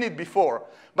 You've seen it before.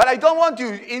 But I don't want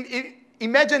you,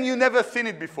 imagine you never seen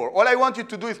it before. All I want you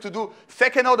to do is to do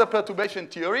second order perturbation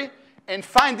theory and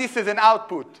find this as an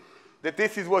output, that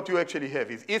this is what you actually have,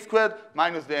 is E squared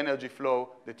minus the energy flow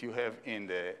that you have in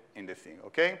the thing,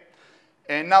 okay?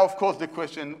 And now, of course, the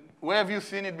question, where have you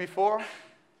seen it before?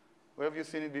 Where have you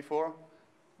seen it before?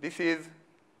 This is?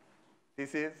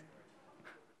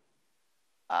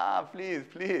 Please,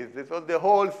 please. This was the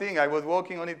whole thing. I was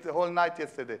working on it the whole night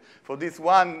yesterday for this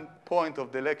one point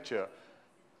of the lecture.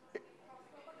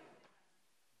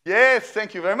 Yes,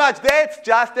 thank you very much. That's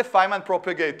just the Feynman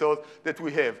propagators that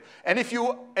we have. And if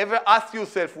you ever ask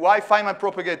yourself why Feynman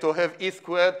propagators have E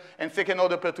squared and second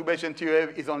order perturbation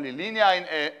theory is only linear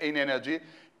in energy,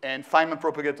 and Feynman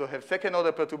propagators have second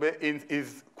order perturbation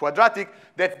is quadratic,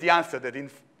 that's the answer. That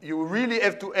you really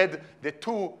have to add the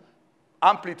two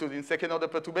amplitude in second order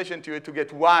perturbation theory to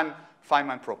get one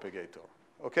Feynman propagator,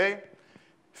 okay?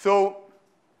 So,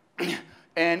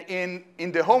 and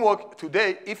in the homework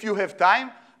today, if you have time,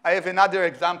 I have another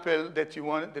example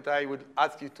that I would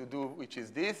ask you to do, which is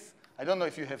this. I don't know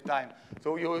if you have time.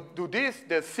 So you do this,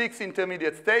 there's 6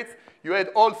 intermediate states, you add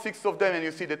all 6 of them, and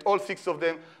you see that all 6 of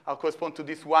them correspond to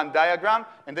this one diagram,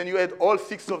 and then you add all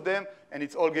 6 of them, and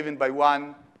it's all given by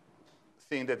one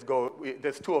thing there's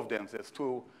 2 of them, there's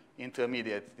 2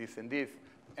 intermediates, this and this,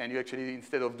 and you actually,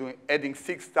 instead of adding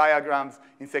 6 diagrams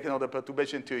in second order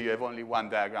perturbation theory, you have only 1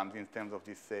 diagram in terms of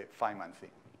this Feynman thing.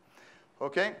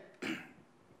 Okay?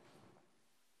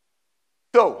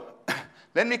 So,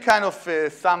 let me kind of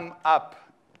sum up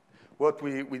what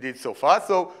we did so far.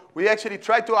 So, we actually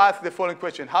tried to ask the following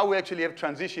question: how we actually have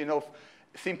transition of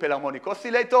simple harmonic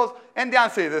oscillators? And the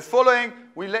answer is as following.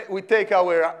 We take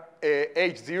our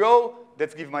H0,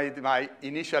 that gives my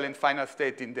initial and final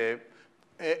state in the,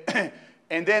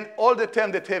 and then all the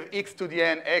terms that have x to the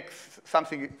n, x,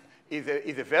 something is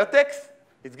a vertex.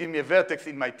 It's giving me a vertex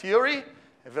in my theory,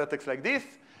 a vertex like this.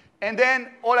 And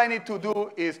then all I need to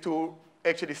do is to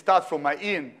actually start from my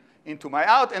in into my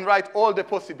out and write all the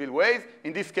possible ways.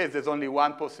 In this case, there's only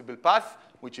one possible path,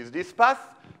 which is this path,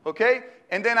 okay?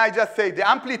 And then I just say the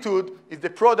amplitude is the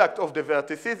product of the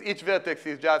vertices. Each vertex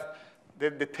is just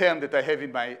the term that I have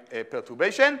in my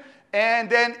perturbation. And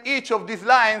then each of these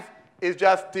lines is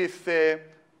just this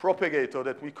propagator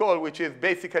that we call, which is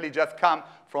basically just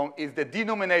is the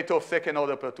denominator of second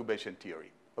order perturbation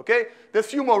theory. Okay? There's a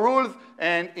few more rules,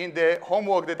 and in the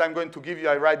homework that I'm going to give you,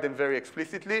 I write them very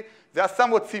explicitly. They are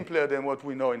somewhat simpler than what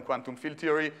we know in quantum field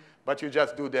theory, but you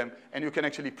just do them, and you can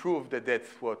actually prove that that's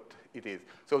what it is.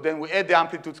 So then we add the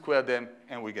amplitude, square them,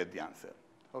 and we get the answer.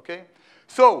 Okay?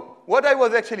 So what I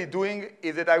was actually doing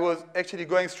is that I was actually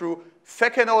going through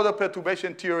second order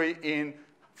perturbation theory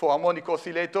for harmonic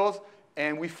oscillators,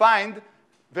 and we find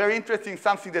very interesting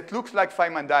something that looks like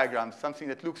Feynman diagrams, something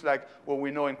that looks like what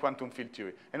we know in quantum field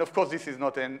theory. And of course, this is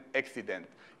not an accident.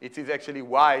 It is actually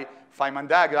why Feynman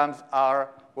diagrams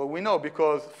are Well, we know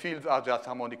because fields are just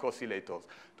harmonic oscillators.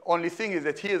 The only thing is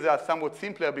that here they are somewhat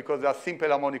simpler because they are simple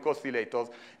harmonic oscillators,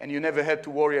 and you never had to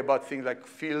worry about things like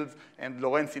fields and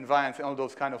Lorentz invariance and all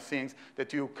those kind of things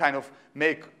that you kind of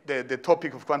make the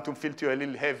topic of quantum field theory a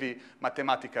little heavy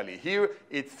mathematically. Here,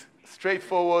 it's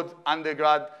straightforward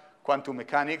undergrad quantum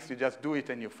mechanics. You just do it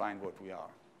and you find what we are.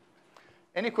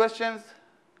 Any questions?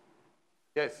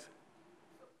 Yes?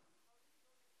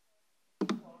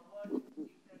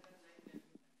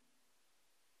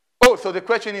 Oh, so the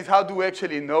question is, how do we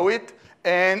actually know it?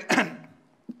 And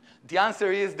the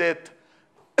answer is that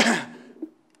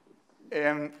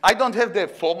I don't have the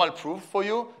formal proof for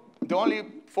you. The only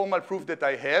formal proof that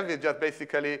I have is just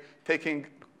basically taking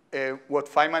what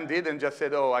Feynman did and just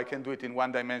said, oh, I can do it in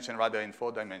 1 dimension rather than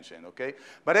 4 dimension, okay?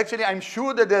 But actually, I'm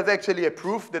sure that there's actually a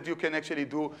proof that you can actually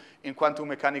do in quantum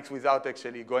mechanics without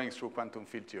actually going through quantum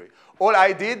field theory. All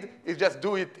I did is just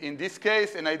do it in this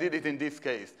case, and I did it in this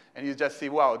case. And you just see,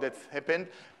 wow, that's happened.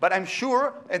 But I'm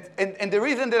sure, and the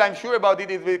reason that I'm sure about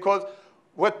it is because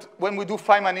when we do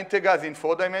Feynman integrals in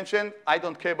 4 dimensions, I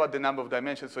don't care about the number of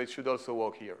dimensions, so it should also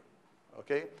work here,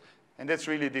 okay? And that's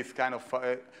really this kind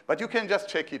of, but you can just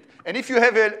check it. And if you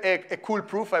have a cool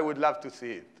proof, I would love to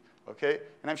see it, okay?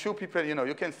 And I'm sure people,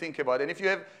 you can think about it. And if you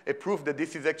have a proof that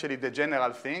this is actually the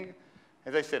general thing,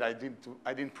 as I said, I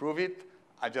didn't prove it.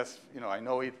 I just, I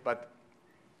know it, but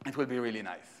it will be really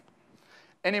nice.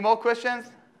 Any more questions?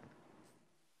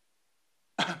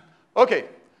 Okay,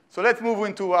 so let's move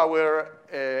into our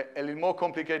a little more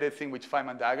complicated thing with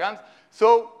Feynman diagrams.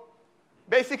 So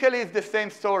basically, it's the same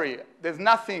story. There's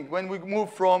nothing. When we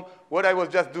move from what I was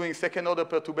just doing, second-order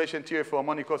perturbation theory for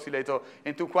harmonic oscillator,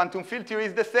 into quantum field theory,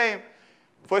 it's the same.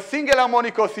 For a single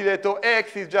harmonic oscillator,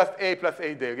 X is just A plus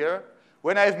A dagger.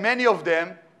 When I have many of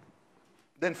them,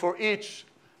 then for each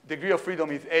degree of freedom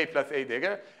is A plus A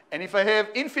dagger. And if I have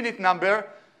infinite number,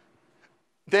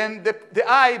 then the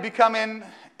I become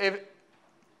a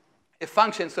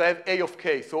function, so I have A of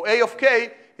K. So A of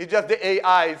K is just the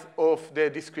AIs of the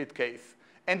discrete case.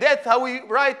 And that's how we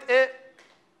write a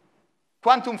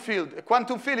quantum field. A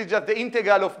quantum field is just the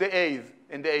integral of the A's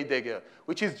and the A dagger,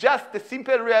 which is just the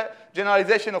simple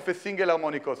generalization of a single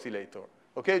harmonic oscillator.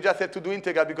 Okay, you just have to do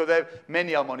integral because I have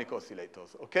many harmonic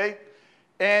oscillators. Okay?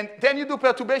 And then you do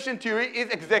perturbation theory, is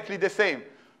exactly the same.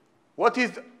 What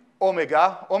is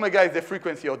omega? Omega is the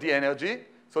frequency or the energy.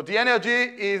 So the energy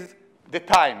is the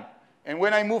time. And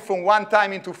when I move from 1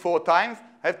 time into 4 times,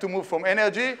 I have to move from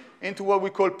energy into what we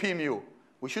call P mu.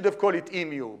 We should have called it E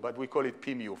mu, but we call it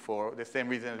P mu for the same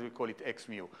reason as we call it X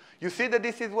mu. You see that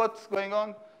this is what's going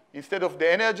on? Instead of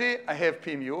the energy, I have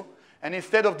P mu. And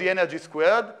instead of the energy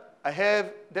squared, I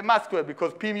have the mass squared,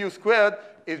 because P mu squared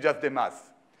is just the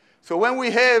mass. So when we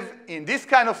have, in this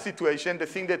kind of situation, the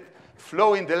thing that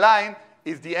flow in the line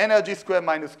is the energy squared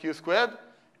minus Q squared.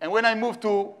 And when I move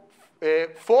to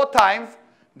 4 times,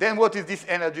 then what is this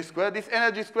energy squared? This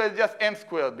energy squared is just m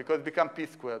squared, because it becomes p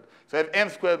squared. So I have m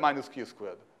squared minus q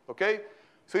squared, okay?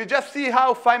 So you just see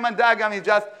how Feynman diagram is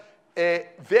just a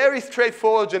very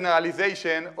straightforward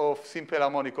generalization of simple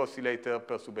harmonic oscillator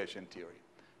perturbation theory,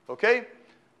 okay?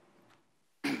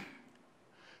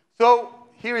 So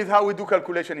here is how we do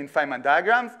calculation in Feynman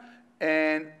diagrams.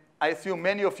 And I assume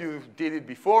many of you did it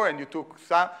before, and you took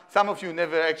some of you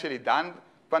never actually done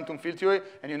quantum field theory,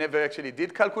 and you never actually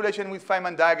did calculation with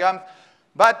Feynman diagrams.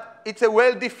 But it's a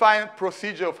well-defined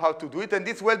procedure of how to do it, and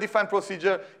this well-defined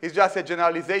procedure is just a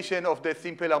generalization of the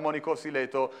simple harmonic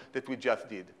oscillator that we just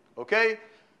did, okay?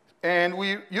 And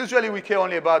usually we care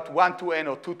only about 1 to n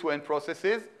or 2 to n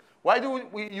processes. Why do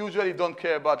we usually don't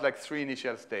care about like 3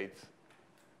 initial states?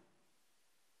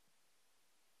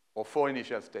 Or 4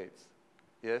 initial states?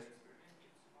 Yes?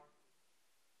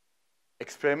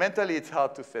 Experimentally, it's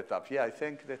hard to set up. Yeah, I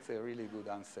think that's a really good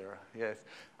answer. Yes.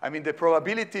 I mean, the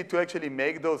probability to actually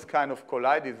make those kind of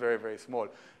collide is very, very small.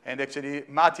 And actually,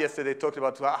 Matt yesterday talked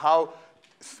about how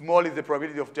small is the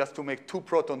probability of just to make 2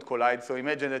 protons collide. So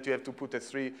imagine that you have to put a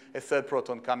third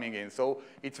proton coming in. So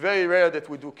it's very rare that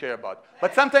we do care about it.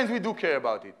 But sometimes we do care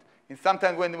about it. And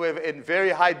sometimes when we have a very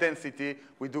high density,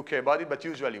 we do care about it, but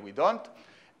usually we don't.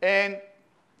 And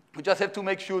we just have to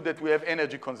make sure that we have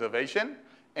energy conservation.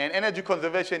 And energy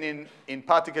conservation in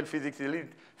particle physics is a little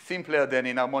simpler than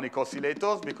in harmonic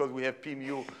oscillators, because we have P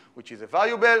mu, which is a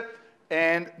variable.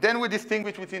 And then we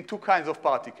distinguish between 2 kinds of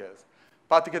particles.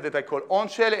 Particles that I call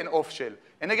on-shell and off-shell.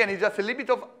 And again, it's just a little bit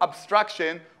of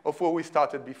abstraction of where we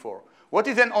started before. What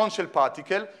is an on-shell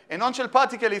particle? An on-shell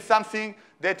particle is something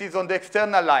that is on the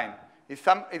external line. It's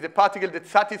a particle that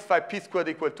satisfies p squared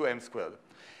equal to m squared.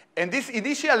 And this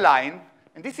initial line,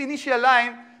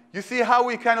 you see how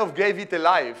we kind of gave it a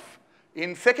life.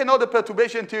 In second-order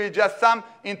perturbation theory, just some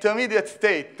intermediate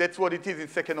state. That's what it is in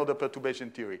second-order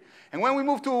perturbation theory. And when we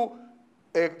move to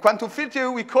quantum field theory,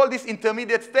 we call this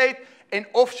intermediate state an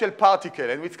off-shell particle.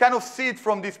 And we kind of see it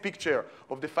from this picture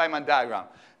of the Feynman diagram.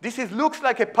 This looks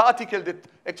like a particle that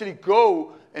actually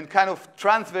go and kind of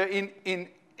transfer in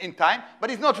time, but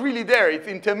it's not really there. It's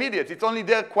intermediate. It's only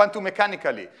there quantum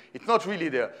mechanically. It's not really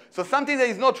there. So something that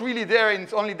is not really there and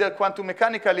it's only there quantum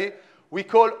mechanically, we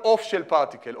call off-shell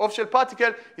particle. Off-shell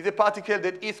particle is a particle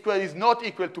that E squared is not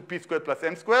equal to P squared plus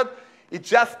M squared. It's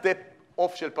just that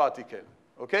off-shell particle,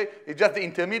 okay? It's just the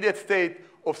intermediate state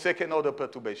of second-order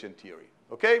perturbation theory,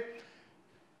 okay?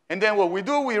 And then what we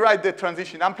do, we write the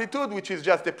transition amplitude, which is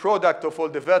just the product of all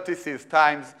the vertices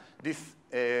times this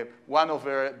 1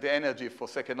 over the energy for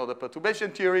second-order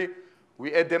perturbation theory.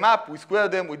 We add them up, we square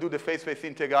them, we do the phase-space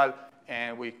integral,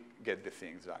 and we get the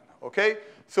things done, okay?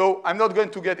 So I'm not going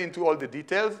to get into all the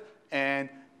details, and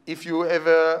if you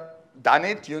ever done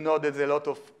it, you know there's a lot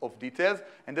of details,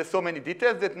 and there's so many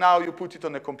details that now you put it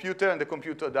on a computer, and the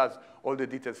computer does all the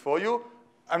details for you.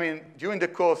 I mean, during the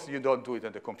course, you don't do it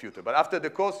on the computer, but after the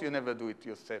course, you never do it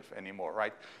yourself anymore,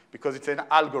 right? Because it's an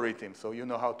algorithm, so you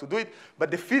know how to do it.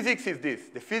 But the physics is this.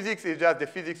 The physics is just the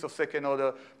physics of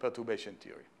second-order perturbation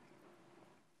theory.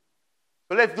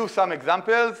 So let's do some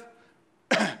examples.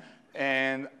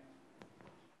 And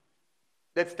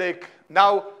let's take,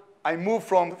 now I move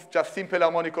from just simple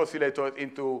harmonic oscillators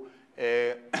into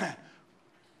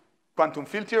quantum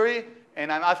field theory,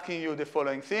 and I'm asking you the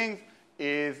following things.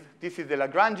 This is the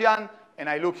Lagrangian, and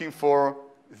I'm looking for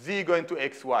Z going to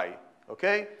XY,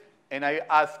 okay? And I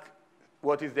ask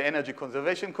what is the energy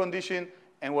conservation condition,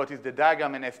 and what is the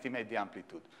diagram, and estimate the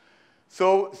amplitude.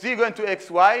 So Z going to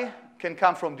XY can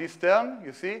come from this term,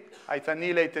 you see. I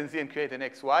annihilate Z and create an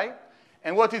XY.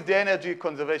 And what is the energy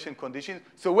conservation condition?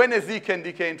 So when a Z can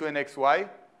decay into an XY,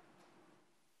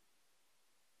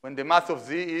 when the mass of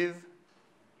Z is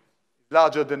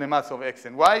larger than the mass of X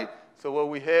and Y. So what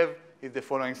we have is the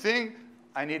following thing.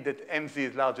 I need that mz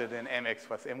is larger than mx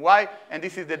plus my, and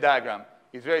this is the diagram.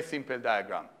 It's a very simple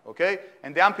diagram, okay?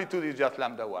 And the amplitude is just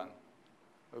lambda 1,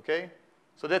 okay?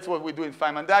 So that's what we do in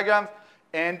Feynman diagrams,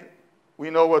 and we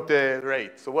know what the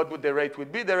rate. So what would the rate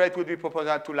would be? The rate would be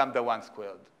proportional to lambda 1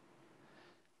 squared.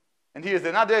 And here's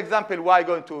another example, y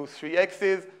going to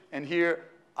 3x's, and here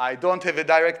I don't have a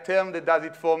direct term that does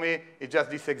it for me. It's just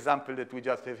this example that we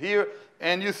just have here.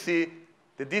 And you see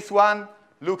that this one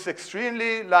looks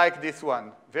extremely like this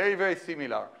one, very, very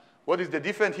similar. What is the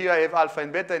difference? Here I have alpha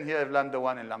and beta, and here I have lambda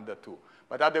 1 and lambda 2.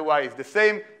 But otherwise, it's the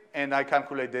same, and I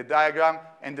calculate the diagram,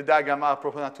 and the diagram are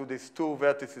proportional to these two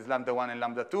vertices, lambda 1 and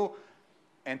lambda 2,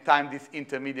 and time this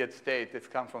intermediate state that's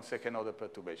come from second-order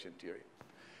perturbation theory.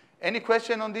 Any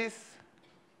question on this?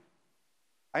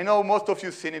 I know most of you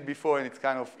have seen it before, and it's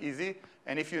kind of easy.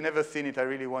 And if you've never seen it, I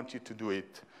really want you to do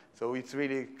it. So it's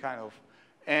really kind of,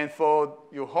 and for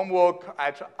your homework,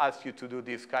 I ask you to do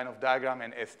this kind of diagram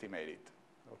and estimate it,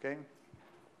 okay?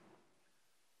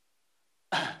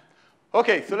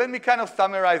 Okay, so let me kind of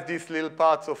summarize these little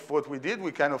parts of what we did.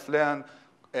 We kind of learned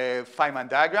Feynman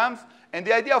diagrams. And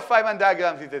the idea of Feynman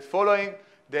diagrams is as following,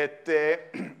 that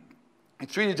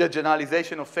it's really the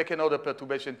generalization of second-order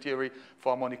perturbation theory for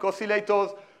harmonic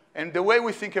oscillators. And the way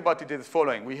we think about it is the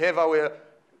following. We have our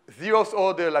zeroth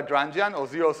order Lagrangian or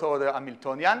zeroth order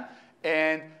Hamiltonian.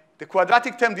 And the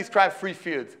quadratic term describes free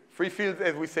fields. Free fields,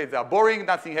 as we say, they are boring.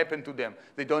 Nothing happened to them.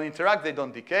 They don't interact. They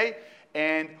don't decay.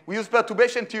 And we use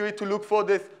perturbation theory to look for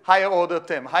this higher order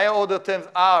term. Higher order terms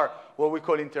are what we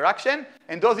call interaction.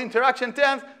 And those interaction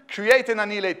terms create and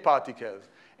annihilate particles.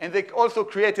 And they also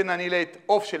create and annihilate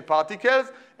off-shell particles.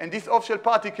 And these off-shell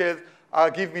particles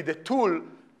give me the tool,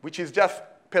 which is just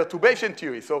perturbation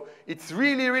theory. So it's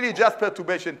really, really just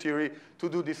perturbation theory to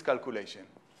do this calculation,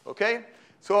 okay?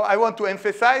 So I want to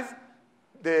emphasize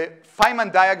the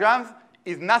Feynman diagrams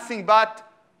is nothing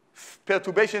but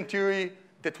perturbation theory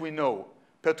that we know.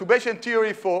 Perturbation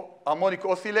theory for harmonic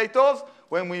oscillators,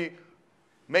 when we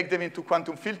make them into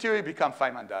quantum field theory, become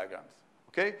Feynman diagrams.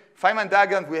 Okay? Feynman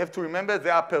diagrams, we have to remember, they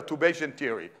are perturbation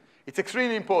theory. It's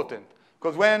extremely important,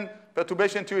 because when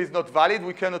perturbation theory is not valid,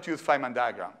 we cannot use Feynman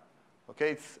diagram.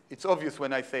 Okay? It's obvious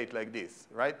when I say it like this,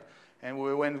 right? And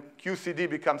when QCD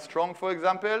becomes strong, for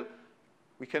example,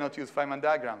 we cannot use Feynman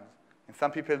diagrams. And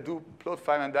some people do plot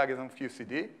Feynman diagrams on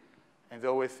QCD, and they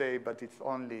always say, but it's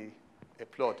only a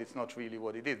plot. It's not really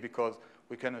what it is, because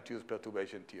we cannot use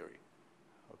perturbation theory.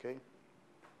 Okay?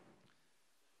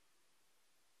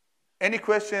 Any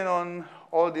question on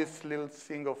all this little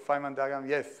thing of Feynman diagram?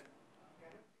 Yes?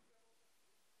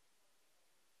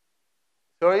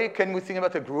 Sorry, can we think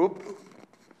about a group?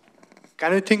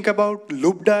 Can you think about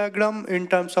loop diagram in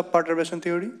terms of perturbation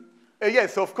theory?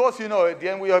 Yes, of course, you know, at the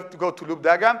end we have to go to loop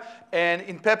diagram. And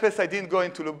in purpose, I didn't go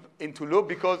into loop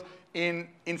because in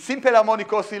simple harmonic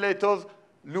oscillators,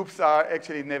 loops are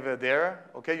actually never there.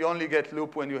 Okay, you only get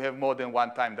loop when you have more than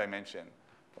one time dimension.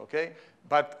 Okay,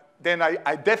 but then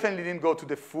I definitely didn't go to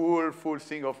the full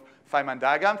thing of Feynman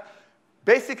diagrams.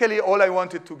 Basically, all I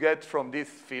wanted to get from this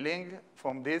feeling,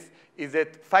 from this, is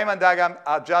that Feynman diagrams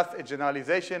are just a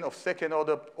generalization of second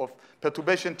order of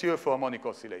perturbation theory for harmonic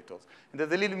oscillators. And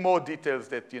there's a little more details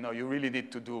that you really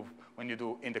need to do when you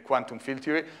do in the quantum field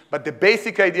theory. But the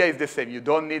basic idea is the same. You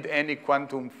don't need any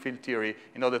quantum field theory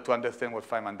in order to understand what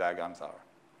Feynman diagrams are.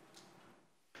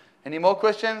 Any more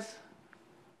questions?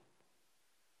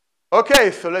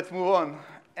 Okay, so let's move on.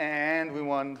 And we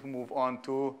want to move on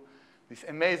to this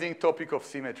amazing topic of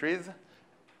symmetries.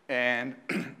 And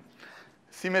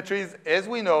symmetries, as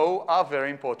we know, are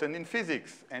very important in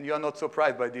physics. And you are not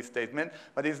surprised by this statement,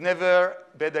 but it's never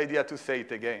a bad idea to say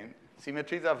it again.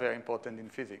 Symmetries are very important in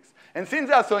physics. And since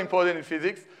they are so important in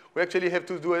physics, we actually have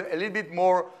to do a little bit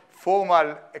more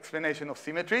formal explanation of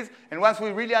symmetries. And once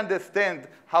we really understand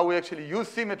how we actually use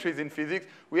symmetries in physics,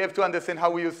 we have to understand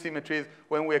how we use symmetries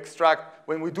when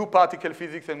we do particle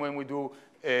physics and when we do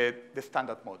the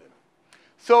standard model.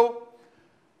 So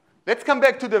let's come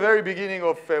back to the very beginning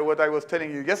of what I was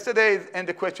telling you yesterday. And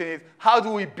the question is, how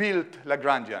do we build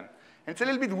Lagrangian? And it's a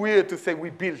little bit weird to say we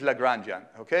built Lagrangian,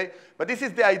 okay? But this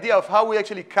is the idea of how we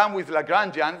actually come with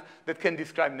Lagrangians that can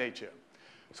describe nature.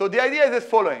 So the idea is as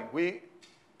following. We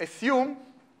assume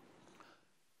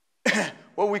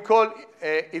what we call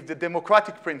is the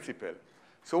democratic principle.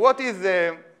 So what is,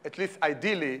 at least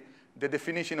ideally, the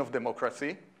definition of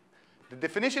democracy? The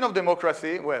definition of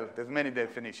democracy, well, there's many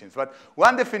definitions, but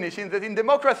one definition is that in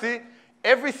democracy,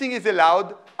 everything is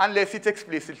allowed unless it's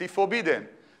explicitly forbidden.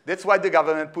 That's why the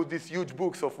government put these huge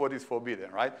books of what is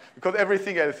forbidden, right? Because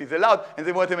everything else is allowed, and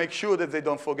they want to make sure that they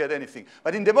don't forget anything.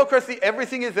 But in democracy,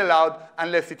 everything is allowed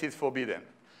unless it is forbidden,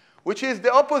 which is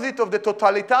the opposite of the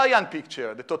totalitarian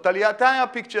picture. The totalitarian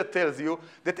picture tells you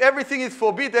that everything is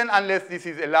forbidden unless this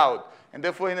is allowed. And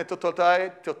therefore, in a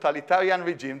totalitarian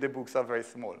regime, the books are very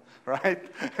small, right?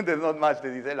 There's not much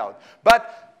that is allowed.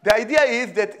 But the idea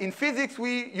is that in physics,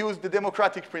 we use the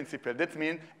democratic principle. That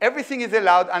means everything is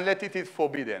allowed unless it is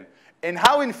forbidden. And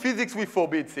how in physics we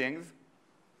forbid things?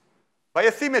 By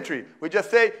a symmetry. We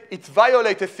just say it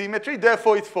violates a symmetry,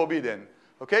 therefore it's forbidden.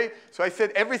 Okay? So I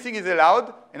said everything is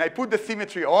allowed, and I put the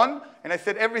symmetry on, and I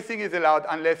said everything is allowed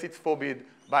unless it's forbidden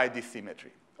by this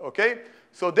symmetry. Okay?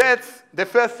 So that's the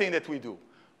first thing that we do.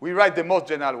 We write the most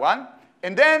general one,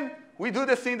 and then we do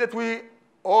the thing that we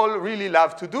all really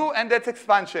love to do, and that's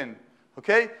expansion.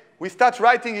 Okay? We start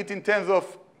writing it in terms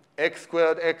of x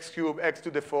squared, x cubed, x to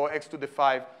the 4, x to the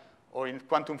 5, or in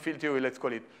quantum field theory, let's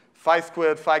call it phi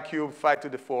squared, phi cubed, phi to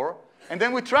the 4. And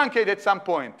then we truncate at some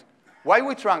point. Why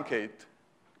we truncate?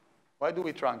 Why do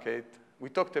we truncate? We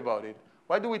talked about it.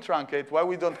 Why do we truncate? Why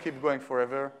we don't keep going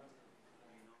forever?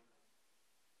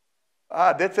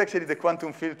 That's actually the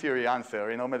quantum field theory answer,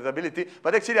 renormalizability.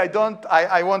 But actually,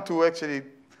 I want to actually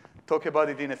talk about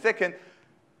it in a second.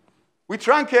 We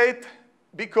truncate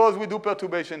because we do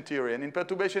perturbation theory. And in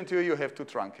perturbation theory, you have to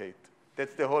truncate.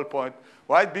 That's the whole point.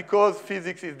 Why? Because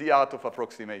physics is the art of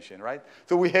approximation, right?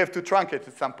 So we have to truncate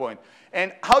at some point.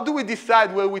 And how do we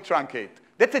decide where we truncate?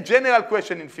 That's a general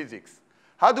question in physics.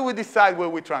 How do we decide where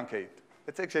we truncate?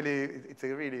 That's actually, it's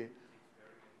a really...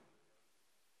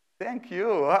 Thank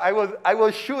you. I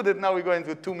was sure that now we're going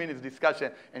to a 2-minute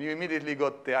discussion, and you immediately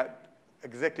got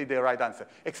exactly the right answer.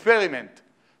 Experiment.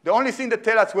 The only thing that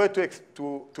tells us where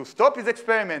to stop is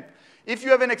experiment. If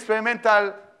you have an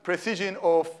experimental precision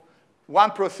of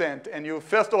 1%, and your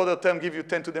first order term gives you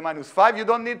 10 to the minus 5, you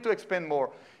don't need to expand more.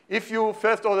 If your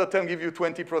first order term gives you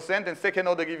 20%, and second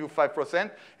order gives you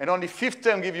 5%, and only fifth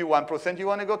term gives you 1%, you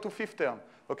want to go to fifth term.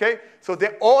 Okay? So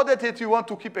the order that you want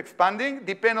to keep expanding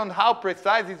depends on how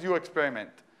precise is your experiment.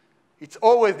 It's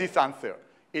always this answer.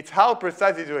 It's how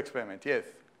precise is your experiment. Yes?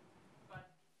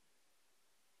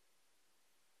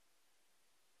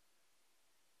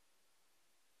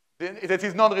 That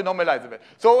is non-renormalizable.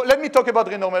 So let me talk about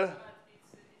renormalization.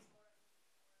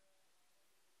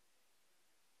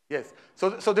 Yes. So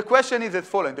the question is as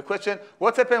following. The question,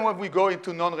 what's happened when we go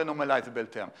into non-renormalizable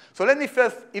term? So let me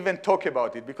first even talk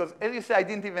about it, because as you say, I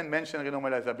didn't even mention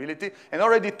renormalizability, and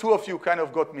already two of you kind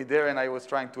of got me there, and I was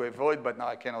trying to avoid, but now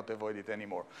I cannot avoid it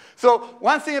anymore. So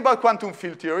one thing about quantum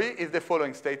field theory is the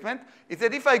following statement, is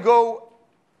that if I go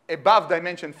above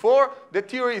dimension 4, the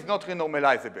theory is not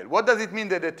renormalizable. What does it mean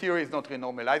that the theory is not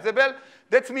renormalizable?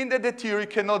 That means that the theory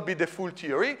cannot be the full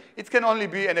theory. It can only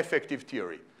be an effective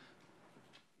theory.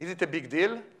 Is it a big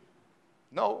deal?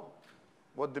 No.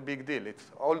 What's the big deal? It's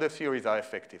all the theories are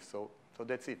effective, so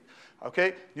that's it.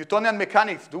 Okay? Newtonian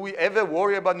mechanics. Do we ever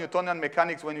worry about Newtonian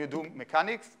mechanics when you do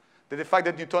mechanics? That the fact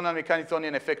that Newtonian mechanics is only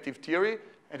an effective theory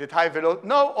and at high velocity?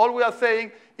 No, all we are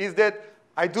saying is that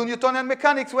I do Newtonian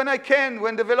mechanics when I can,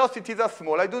 when the velocities are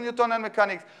small. I do Newtonian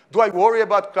mechanics. Do I worry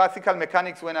about classical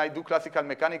mechanics when I do classical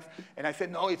mechanics? And I say,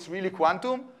 no, it's really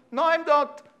quantum? No, I'm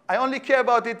not. I only care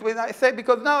about it when I say,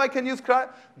 because now I can use,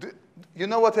 you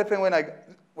know what happened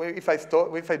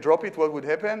if I drop it, what would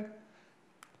happen?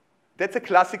 That's a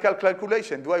classical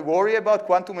calculation. Do I worry about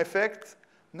quantum effects?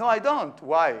 No, I don't.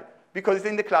 Why? Because it's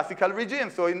in the classical regime,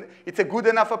 so it's a good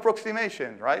enough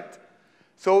approximation, right?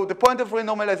 So the point of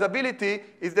renormalizability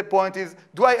is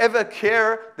do I ever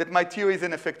care that my theory is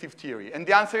an effective theory? And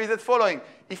the answer is as following.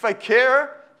 If I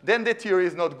care, then the theory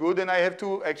is not good, and I have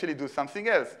to actually do something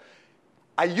else.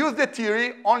 I use the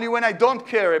theory only when I don't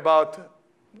care about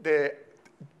the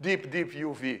deep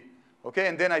UV, okay?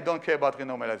 And then I don't care about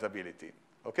renormalizability,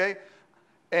 okay?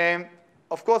 And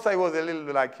of course, I was a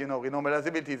little like,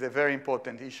 renormalizability is a very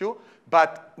important issue.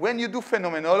 But when you do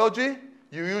phenomenology,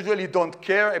 you usually don't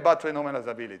care about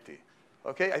renormalizability,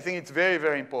 okay? I think it's very,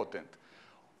 very important.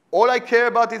 All I care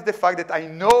about is the fact that I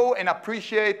know and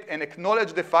appreciate and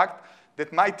acknowledge the fact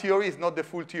that my theory is not the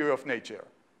full theory of nature.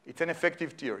 It's an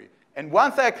effective theory. And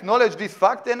once I acknowledge this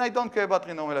fact, then I don't care about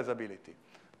renormalizability,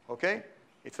 okay?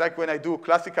 It's like when I do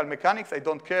classical mechanics, I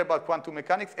don't care about quantum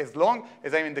mechanics as long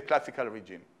as I'm in the classical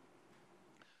regime.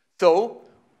 So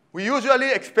we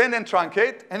usually expand and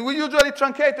truncate, and we usually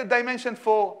truncate at dimension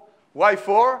 4. Why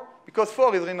 4? Because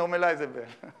 4 is renormalizable.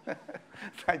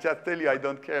 I just tell you, I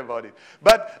don't care about it.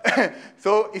 But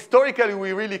so historically,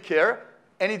 we really care,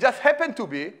 and it just happened to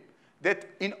be that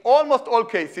in almost all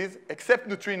cases, except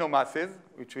neutrino masses,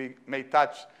 which we may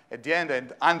touch at the end,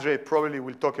 and Andre probably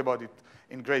will talk about it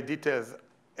in great details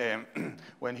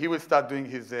when he will start doing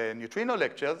his neutrino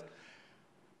lectures,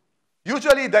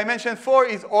 usually dimension 4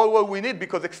 is all what we need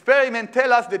because experiments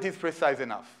tell us that it's precise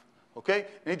enough. Okay?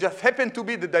 And it just happened to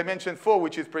be the dimension 4,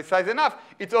 which is precise enough.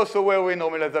 It's also where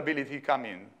renormalizability come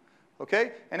in.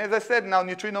 Okay? And as I said, now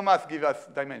neutrino mass give us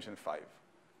dimension 5.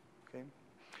 Okay?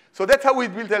 So that's how we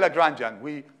build a Lagrangian.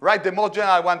 We write the most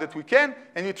general one that we can,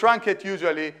 and we truncate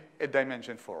usually at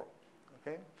dimension 4.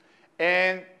 Okay?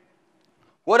 And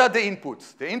what are the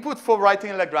inputs? The inputs for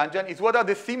writing a Lagrangian is what are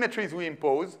the symmetries we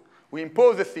impose. We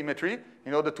impose a symmetry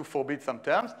in order to forbid some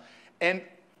terms. And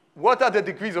what are the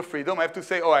degrees of freedom? I have to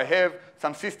say, oh, I have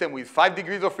some system with 5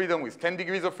 degrees of freedom, with 10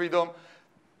 degrees of freedom.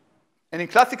 And in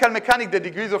classical mechanics, the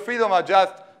degrees of freedom are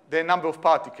just the number of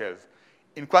particles.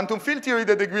 In quantum field theory,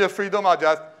 the degrees of freedom are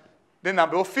just the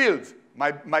number of fields.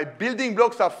 My building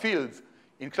blocks are fields.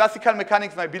 In classical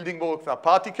mechanics, my building blocks are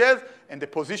particles, and the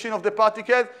position of the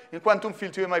particles. In quantum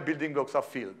field theory, my building blocks are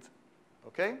fields.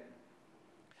 Okay?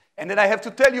 And then I have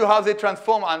to tell you how they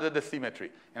transform under the symmetry.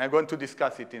 And I'm going to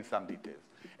discuss it in some details.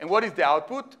 And what is the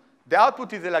output? The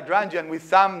output is a Lagrangian with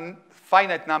some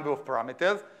finite number of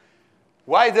parameters.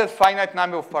 Why is there a finite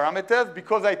number of parameters?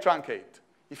 Because I truncate.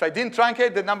 If I didn't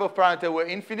truncate, the number of parameters were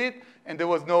infinite, and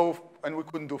we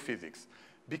couldn't do physics.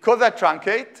 Because I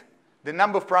truncate, the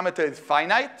number of parameters is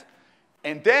finite.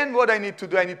 And then what I need to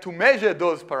do, I need to measure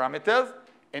those parameters.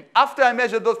 And after I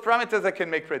measure those parameters, I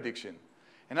can make prediction.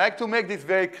 And I like to make this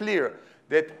very clear,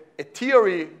 that a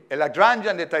theory, a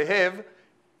Lagrangian that I have,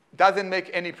 doesn't make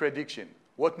any prediction.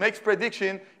 What makes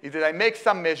prediction is that I make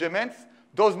some measurements.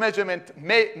 Those measurements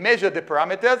measure the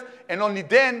parameters, and only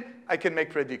then I can make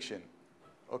prediction.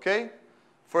 Okay?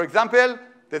 For example,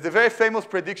 there's a very famous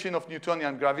prediction of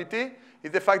Newtonian gravity,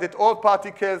 is the fact that all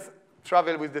particles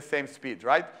travel with the same speed,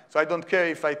 right? So I don't care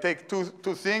if I take two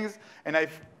things and I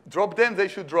drop them, they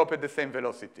should drop at the same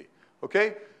velocity.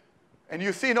 Okay? And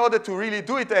you see, in order to really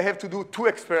do it, I have to do 2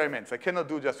 experiments. I cannot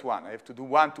do just one. I have to do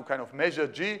one to kind of measure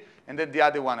G, and then the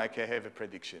other one I can have a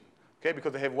prediction, okay?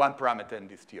 Because I have 1 parameter in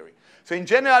this theory. So in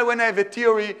general, when I have a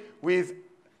theory with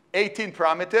 18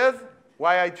 parameters,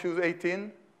 why I choose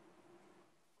 18?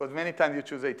 Because many times you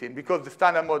choose 18. Because the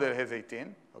standard model has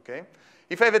 18, okay?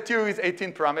 If I have a theory with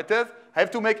 18 parameters, I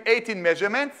have to make 18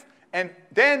 measurements, and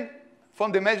then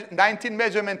from the 19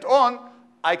 measurement on,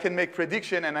 I can make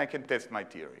prediction and I can test my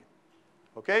theory.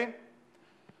 Okay?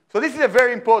 So this is a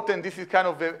very important, this is kind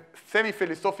of a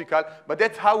semi-philosophical, but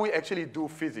that's how we actually do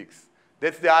physics.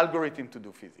 That's the algorithm to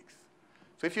do physics.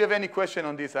 So if you have any question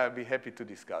on this, I'll be happy to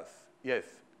discuss. Yes?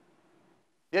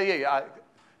 Yeah.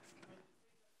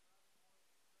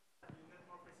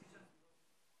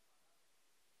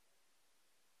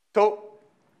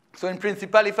 So in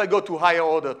principle, if I go to higher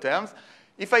order terms,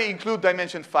 If I include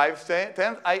dimension 5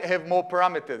 terms, I have more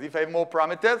parameters. If I have more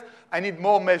parameters, I need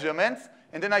more measurements,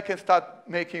 and then I can start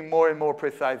making more and more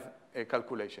precise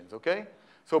calculations, okay?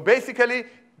 So basically,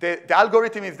 the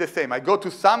algorithm is the same. I go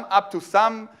to up to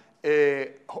some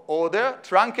order,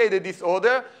 truncate this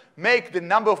order, make the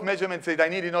number of measurements that I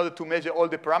need in order to measure all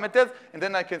the parameters, and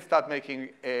then I can start making,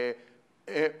 then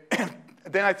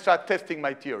I start testing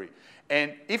my theory.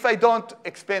 And if I don't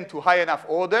expand to high enough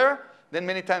order, then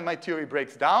many times my theory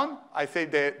breaks down. I say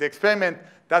the experiment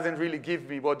doesn't really give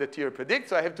me what the theory predicts,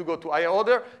 so I have to go to higher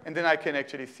order, and then I can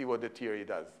actually see what the theory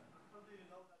does.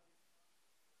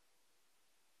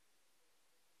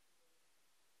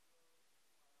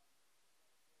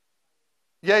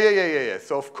 Yeah.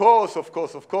 So of course,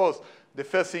 the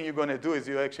first thing you're going to do is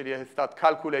you actually start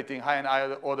calculating high and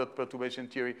higher order perturbation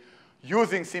theory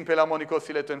using simple harmonic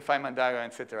oscillator and Feynman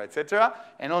diagram, et cetera.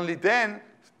 And only then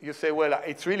you say, well,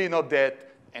 it's really not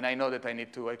that, and I know that I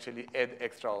need to actually add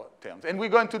extra terms. And we're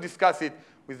going to discuss it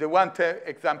with the one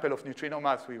example of neutrino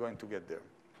mass. We're going to get there.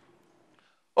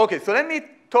 OK, so let me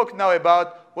talk now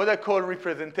about what I call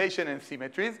representation and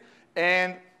symmetries.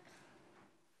 And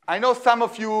I know some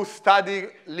of you study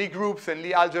Lie groups and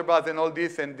Lie algebras and all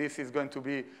this, and this is going to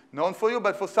be known for you.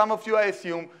 But for some of you, I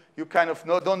assume you kind of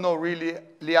don't know really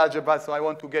Lie algebra, so I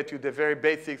want to get you the very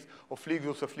basics of Lie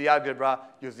groups of Lie algebra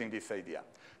using this idea.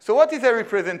 So what is a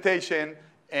representation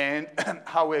and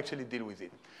how we actually deal with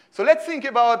it? So let's think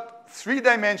about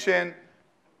three-dimension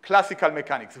classical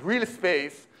mechanics, real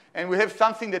space, and we have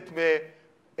something that may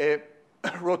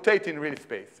rotate in real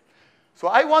space. So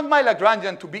I want my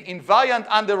Lagrangian to be invariant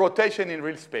under rotation in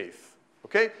real space.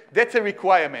 Okay? That's a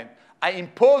requirement. I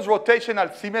impose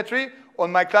rotational symmetry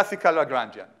on my classical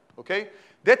Lagrangian. Okay?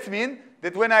 That means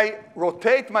that when I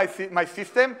rotate my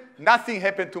system, nothing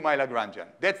happened to my Lagrangian.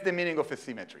 That's the meaning of a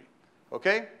symmetry.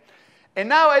 Okay? And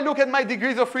now I look at my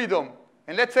degrees of freedom.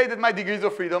 And let's say that my degrees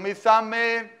of freedom is some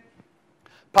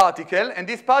particle. And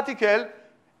this particle,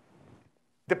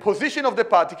 the position of the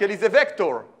particle is a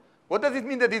vector. What does it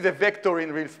mean that it's a vector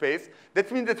in real space?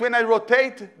 That means that when I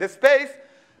rotate the space,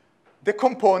 the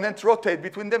components rotate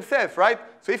between themselves, right?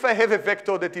 So if I have a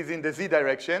vector that is in the z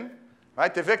direction,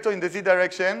 right? A vector in the z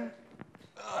direction,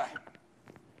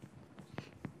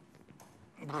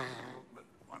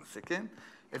 one second.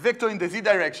 A vector in the z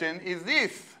direction is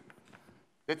this.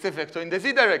 That's a vector in the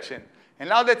z direction. And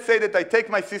now let's say that I take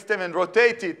my system and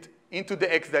rotate it into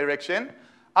the x direction.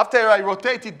 After I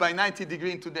rotate it by 90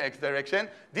 degrees into the x direction,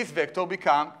 this vector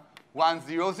becomes 1,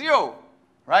 0, 0,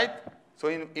 right? So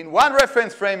in one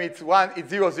reference frame, it's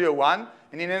 0, 0, 1.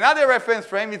 And in another reference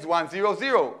frame, it's 1, 0,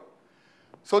 0.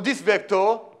 So this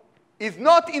vector is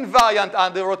not invariant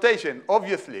under rotation,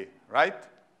 obviously, right?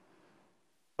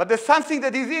 But there's something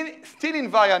that is still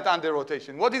invariant under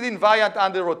rotation. What is invariant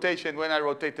under rotation when I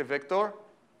rotate a vector?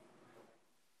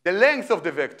 The length of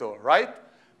the vector, right?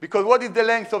 Because what is the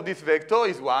length of this vector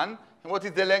is 1, and what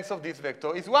is the length of this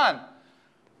vector is 1.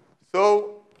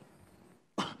 So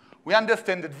we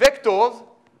understand that vectors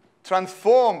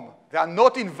transform. They are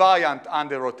not invariant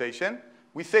under rotation.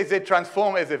 We say they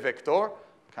transform as a vector,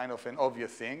 kind of an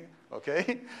obvious thing,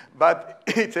 okay? But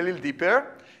it's a little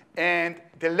deeper. And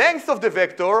the length of the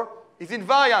vector is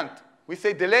invariant. We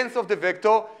say the length of the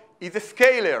vector is a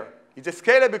scalar. It's a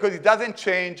scalar because it doesn't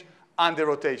change under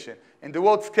rotation. And the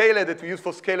word scalar that we use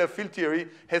for scalar field theory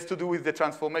has to do with the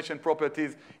transformation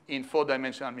properties in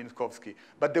four-dimensional Minkowski.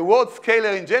 But the word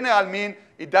scalar in general means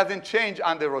it doesn't change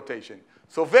under rotation.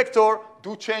 So vector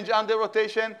do change under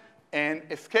rotation, and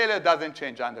a scalar doesn't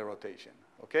change under rotation.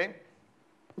 Okay?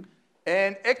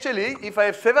 And actually, if I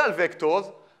have several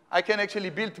vectors, I can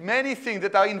actually build many things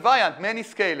that are invariant, many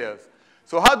scalars.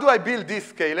 So how do I build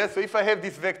this scalar? So if I have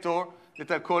this vector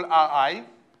that I call Ri,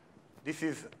 this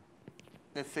is,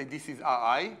 let's say this is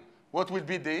Ri. What will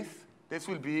be this? This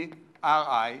will be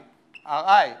Ri,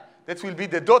 Ri. That will be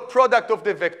the dot product of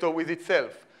the vector with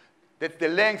itself. That's the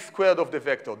length squared of the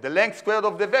vector. The length squared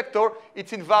of the vector,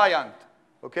 it's invariant.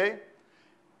 Okay?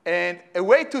 And a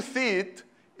way to see it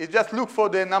is just look for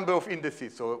the number of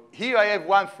indices. So here I have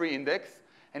one free index,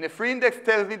 and a free index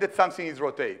tells me that something is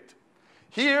rotate.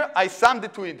 Here I sum the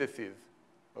two indices.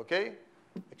 Okay?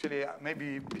 Actually,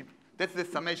 maybe that's the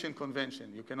summation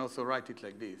convention. You can also write it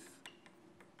like this.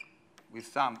 With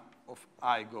sum of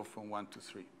I go from 1 to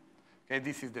 3. Okay,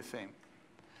 this is the same.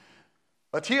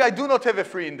 But here I do not have a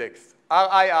free index.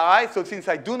 Ri, so since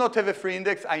I do not have a free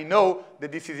index, I know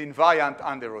that this is invariant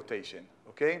under rotation.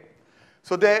 Okay?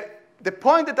 So the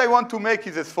point that I want to make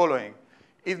is as following.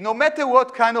 Is no matter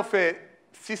what kind of a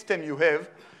system you have,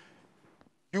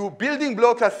 your building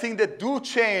blocks are things that do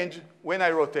change when I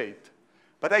rotate.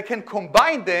 But I can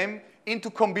combine them into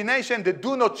combination that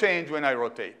do not change when I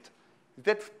rotate. Is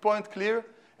that point clear?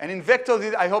 And in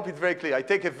vectors, I hope it's very clear. I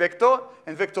take a vector,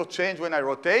 and vectors change when I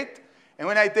rotate. And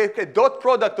when I take a dot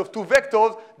product of two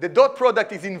vectors, the dot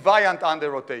product is invariant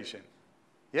under rotation.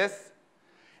 Yes?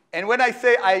 And when I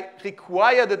say I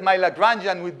require that my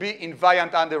Lagrangian would be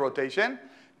invariant under rotation,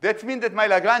 that means that my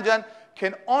Lagrangian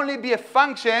can only be a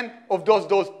function of those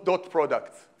dot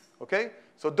products. Okay?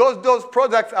 So those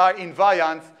products are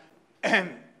invariants.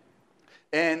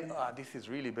 And this is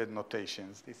really bad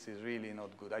notations. This is really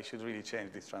not good. I should really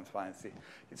change this transparency.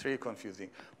 It's really confusing.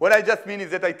 What I just mean is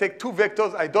that I take two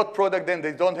vectors, I dot product them,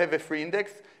 they don't have a free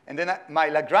index, and then my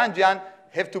Lagrangian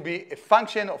have to be a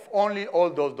function of only all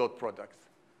those dot products.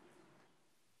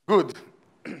 Good.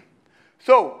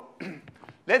 So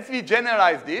let's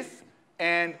generalize this,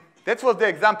 and that was the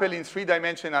example in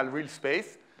three-dimensional real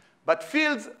space. But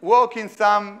fields work in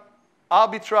some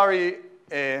arbitrary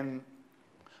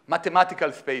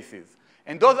mathematical spaces.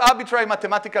 And those arbitrary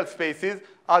mathematical spaces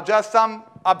are just some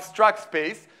abstract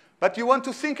space, but you want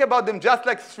to think about them just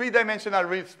like three-dimensional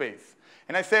real space.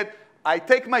 And I said, I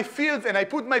take my fields and I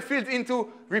put my fields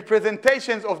into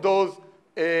representations of those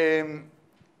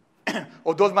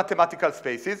mathematical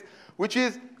spaces, which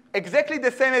is exactly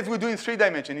the same as we do in three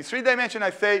dimension. In three dimension, I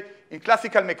say, in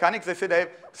classical mechanics, I said I have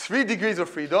 3 degrees of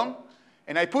freedom,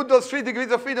 and I put those 3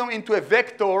 degrees of freedom into a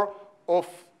vector of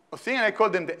a thing, and I call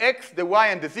them the x, the y,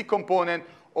 and the z component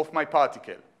of my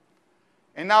particle.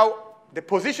 And now, the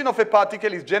position of a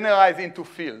particle is generalized into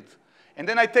fields. And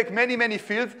then I take many, many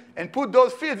fields and put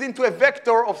those fields into a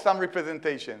vector of some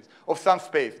representations, of some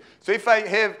space. So if I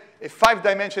have a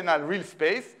 5-dimensional real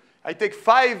space, I take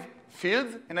 5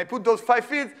 fields, and I put those 5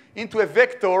 fields into a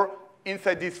vector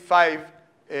inside this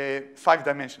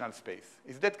 5-dimensional space.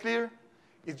 Is that clear?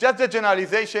 It's just a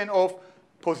generalization of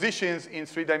positions in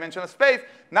 3-dimensional space.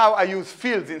 Now I use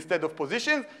fields instead of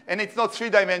positions, and it's not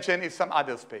 3-dimension, it's some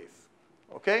other space.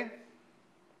 Okay?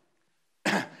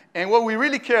 And what we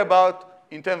really care about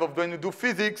in terms of going to do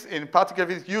physics, in particle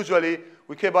physics, usually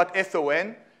we care about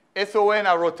SON. SON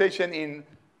are rotation in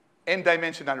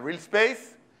n-dimensional real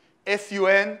space.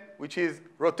 SUN, which is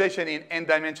rotation in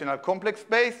n-dimensional complex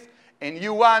space. And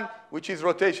U1, which is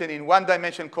rotation in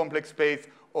 1-dimensional complex space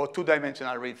or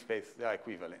 2-dimensional real space. They are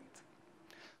equivalent.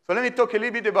 So let me talk a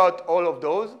little bit about all of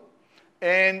those.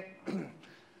 And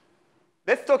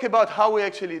let's talk about how we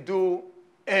actually do,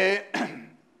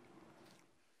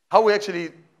 how we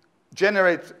actually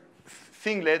generate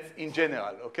singlets in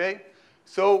general, okay?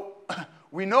 So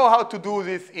we know how to do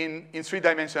this in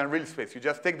 3-dimensional real space. You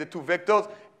just take the 2 vectors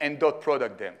and dot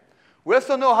product them. We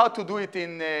also know how to do it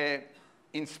in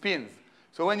spins.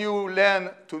 So when you learn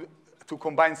to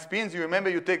combine spins, you remember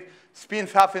you take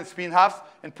spins half and spin halves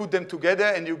and put them together,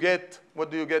 and you get,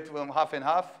 what do you get from half and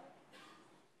half?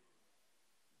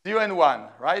 0 and 1,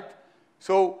 right?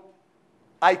 So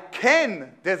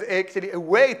there's actually a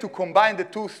way to combine the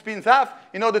 2 spins half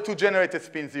in order to generate a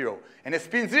spin 0. And a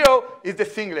spin 0 is the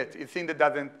singlet. It's a thing that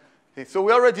doesn't. So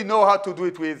we already know how to do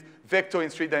it with vector in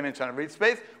 3-dimensional real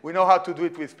space. We know how to do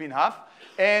it with spin half.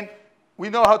 And we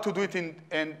know how to do it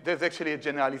and there's actually a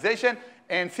generalization.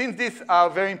 And since these are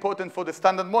very important for the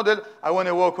standard model, I want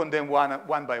to work on them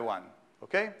one by one.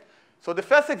 Okay? So the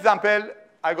first example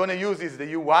I'm going to use is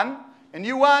the U1. And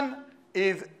U1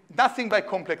 is nothing but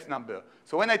complex number.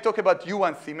 So when I talk about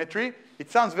U1 symmetry,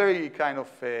 it sounds very kind of,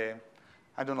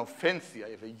 I don't know, fancy.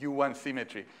 I have a U1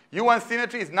 symmetry. U1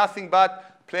 symmetry is nothing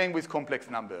but playing with complex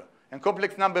number. And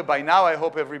complex number, by now, I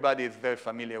hope everybody is very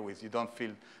familiar with. You don't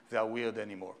feel they are weird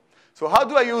anymore. So how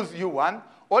do I use U1?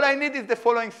 All I need is the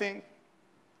following thing.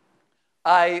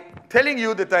 I'm telling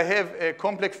you that I have a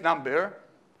complex number.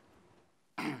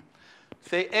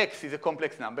 Say x is a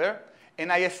complex number.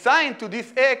 And I assign to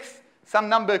this x some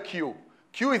number q.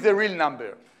 Q is a real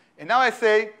number. And now I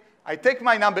say, I take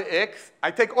my number x,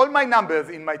 I take all my numbers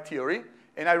in my theory,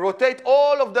 and I rotate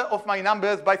all of my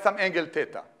numbers by some angle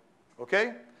theta.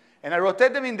 Okay? And I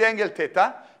rotate them in the angle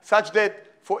theta such that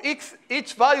for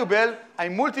each variable, I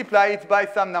multiply it by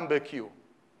some number q.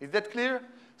 Is that clear?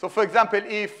 So for example,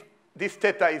 if this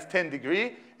theta is 10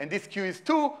 degrees and this q is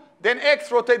 2, then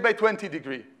x rotate by 20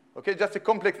 degrees. Okay? Just a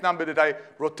complex number that I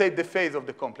rotate the phase of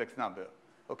the complex number.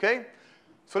 Okay?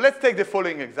 So let's take the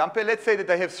following example. Let's say that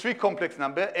I have 3 complex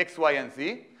numbers, x, y, and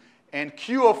z. And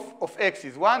q of x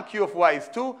is 1, q of y is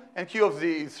 2, and q of z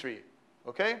is 3.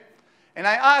 Okay? And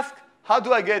I ask, how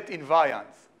do I get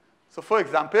invariance? So for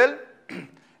example,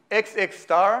 xx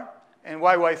star and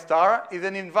yy star is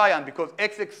an invariant because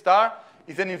xx star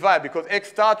is an invariant because x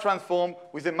star transforms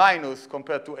with a minus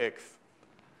compared to x.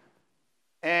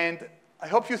 And I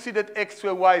hope you see that x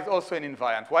squared y is also an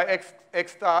invariant. Why x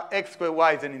squared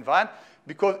y is an invariant?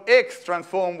 Because x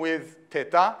transform with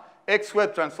theta, x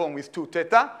squared transform with 2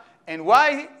 theta, and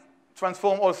y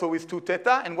transform also with 2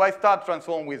 theta, and y star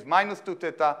transform with minus 2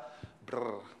 theta.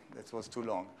 Brr, that was too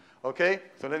long. Okay?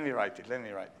 So let me write it.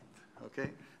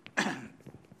 Okay?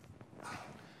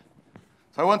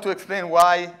 So I want to explain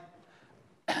why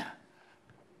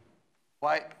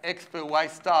x per y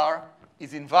star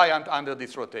is invariant under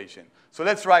this rotation. So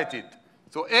let's write it.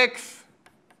 So x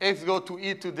go to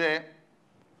e to the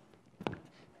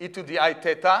I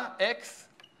theta x,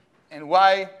 and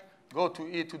y go to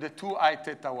e to the 2I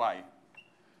theta y.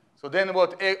 So then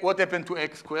what happened to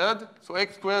x squared? So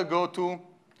x squared go to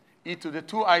e to the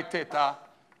 2I theta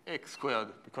x squared,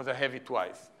 because I have it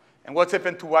twice. And what's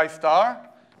happened to y star?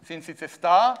 Since it's a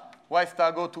star, y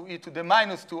star go to e to the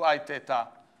minus 2I theta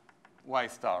y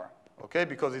star, okay,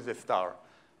 because it's a star.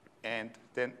 And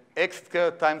then x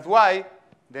squared times y,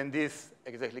 then this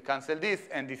exactly cancel this,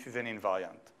 and this is an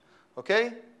invariant.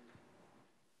 Okay?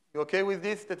 You okay with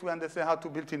this, that we understand how to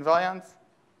build invariants?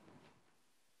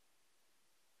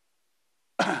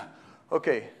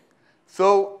 Okay,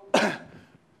 so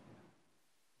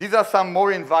these are some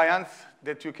more invariants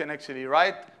that you can actually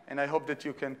write, and I hope that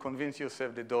you can convince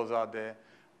yourself that those are the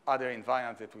other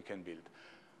invariants that we can build.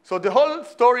 So the whole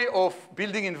story of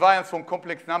building invariants from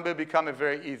complex number become a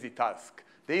very easy task.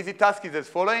 The easy task is as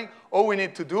following. All we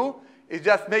need to do is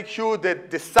just make sure that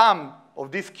the sum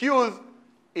of these q's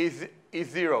is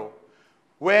 0.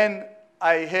 When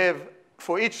I have,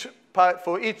 for each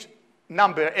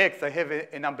number x, I have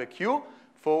a number q.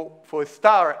 For a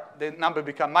star, the number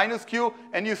becomes minus q,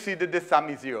 and you see that the sum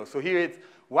is 0. So here it's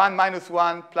 1 minus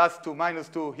 1 plus 2 minus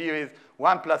 2. Here is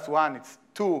 1 plus 1, it's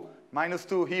 2 minus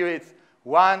 2. Here it's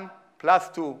 1 plus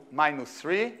 2 minus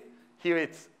 3. Here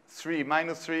it's 3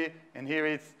 minus 3. And here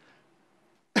it's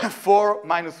 4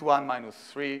 minus 1 minus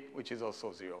 3, which is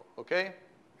also 0. Okay?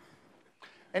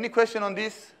 Any question on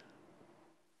this?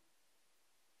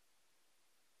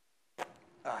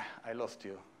 I lost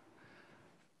you.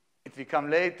 It became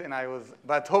late, and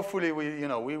but hopefully we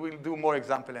will do more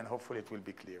example, and hopefully it will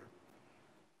be clear.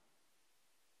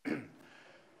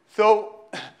 So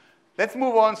let's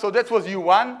move on. So that was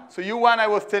U1. So U1, I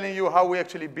was telling you how we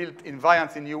actually built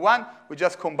invariants in U1. We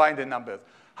just combined the numbers.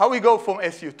 How we go from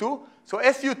SU2? So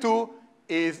SU2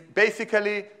 is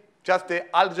basically just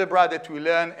the algebra that we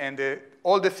learned and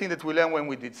all the things that we learned when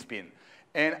we did spin.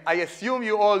 And I assume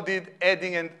you all did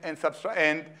adding and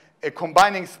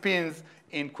combining spins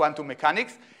in quantum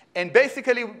mechanics. And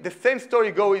basically, the same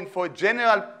story going for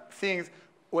general things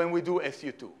when we do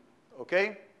SU2.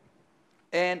 Okay?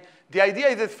 And the idea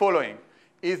is as following,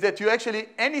 is that you actually,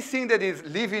 anything that is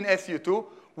leaving SU2,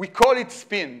 we call it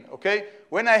spin, okay?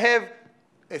 When I have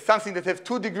something that has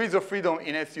 2 degrees of freedom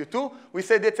in SU2, we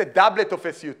say that's a doublet of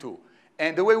SU2.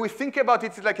 And the way we think about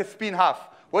it is like a spin half.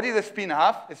 What is a spin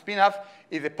half? A spin half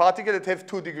is a particle that has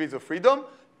 2 degrees of freedom,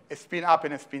 a spin up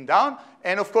and a spin down.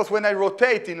 And of course, when I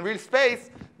rotate in real space,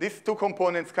 these 2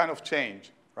 components kind of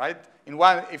change, right? In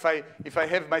one, if I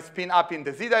have my spin up in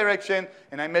the z direction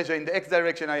and I measure in the x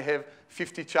direction, I have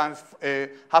 50 chance,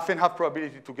 half and half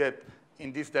probability to get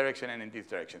in this direction and in this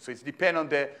direction. So it depends on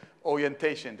the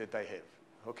orientation that I have,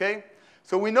 okay?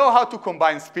 So we know how to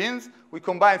combine spins. We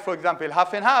combine, for example,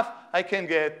 half and half. I can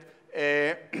get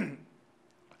a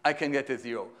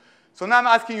 0. So now I'm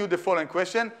asking you the following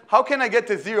question. How can I get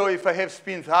a 0 if I have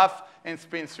spins half and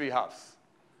spins 3 halves?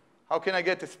 How can I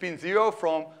get a spin 0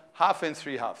 from half and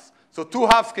 3 halves? So 2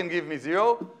 halves can give me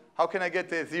 0. How can I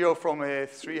get a 0 from a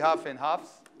 3 half and halves?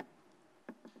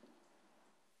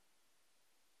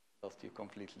 Lost you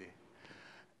completely.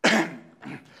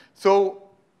 So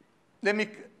let me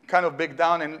kind of back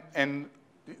down and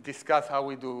discuss how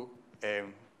we do,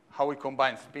 how we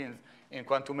combine spins in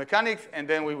quantum mechanics, and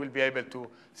then we will be able to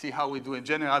see how we do a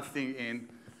general thing in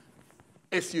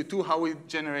SU2, how we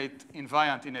generate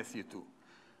invariant in SU2.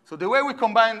 So the way we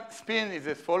combine spin is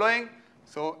as following.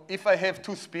 So if I have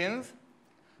 2 spins,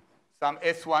 some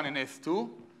S1 and S2,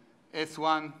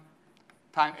 S1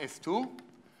 times S2,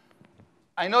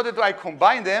 I know that I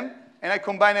combine them, and I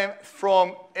combine them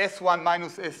from S1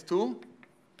 minus S2,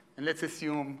 and let's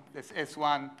assume that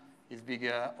S1 is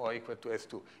bigger or equal to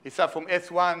S2. It's up from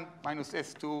S1 minus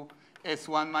S2,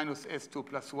 S1 minus S2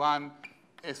 plus 1,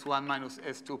 S1 minus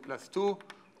S2 plus 2,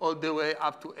 all the way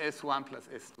up to S1 plus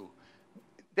S2.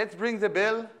 That rings a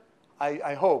bell,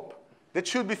 I hope. That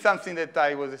should be something that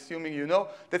I was assuming you know.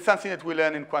 That's something that we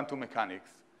learn in quantum mechanics.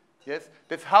 Yes?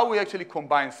 That's how we actually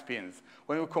combine spins.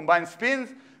 When we combine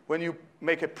spins, when you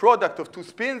make a product of 2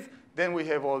 spins, then we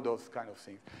have all those kind of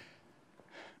things.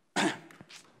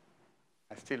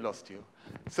 I still lost you.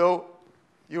 So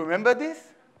you remember this?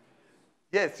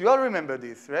 Yes, you all remember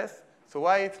this, yes? So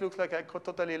why it looks like I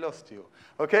totally lost you?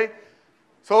 Okay?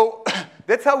 So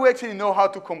that's how we actually know how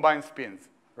to combine spins,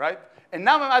 right? And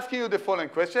now I'm asking you the following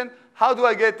question. How do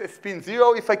I get a spin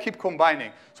 0 if I keep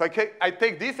combining? So I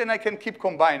take this and I can keep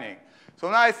combining. So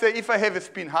now I say if I have a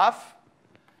spin half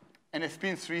and a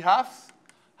spin 3/2,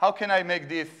 how can I make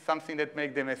this something that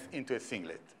makes them into a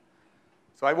singlet?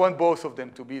 So I want both of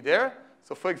them to be there.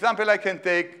 So for example, I can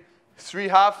take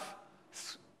 3/2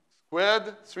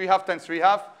 squared, 3/2 times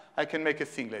 3/2, I can make a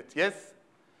singlet, yes?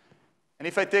 And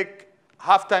if I take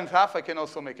half times half, I can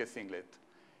also make a singlet.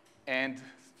 And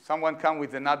someone come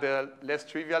with another less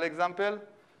trivial example.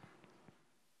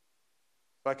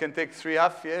 So I can take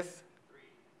 3/2, yes?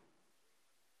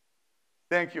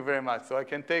 Thank you very much. So I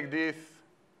can take this.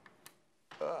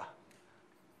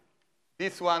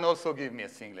 This one also give me a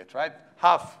singlet, right?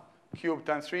 Half cubed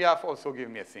times 3/2 also give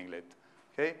me a singlet,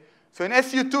 okay? So in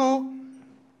SU2,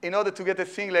 in order to get a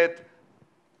singlet,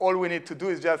 all we need to do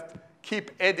is just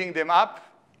keep adding them up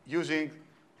using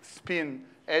spin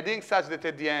adding such that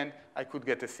at the end, I could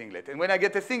get a singlet. And when I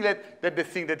get a singlet, that's the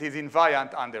thing that is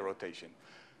invariant under rotation.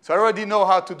 So I already know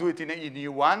how to do it in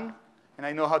U1, and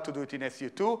I know how to do it in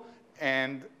SU2.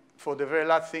 And for the very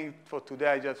last thing for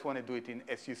today, I just want to do it in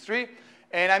SU3.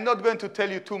 And I'm not going to tell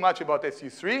you too much about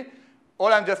SU3.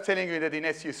 All I'm just telling you that in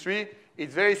SU3,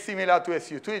 it's very similar to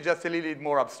SU2. It's just a little bit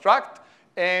more abstract.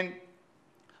 And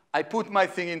I put my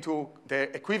thing into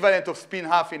the equivalent of spin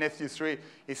half in SU3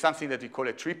 is something that we call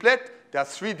a triplet. There are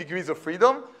 3 degrees of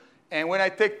freedom. And when I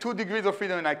take 2 degrees of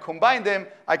freedom and I combine them,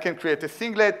 I can create a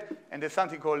singlet. And there's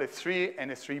something called a 3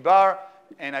 and a 3 bar.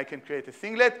 And I can create a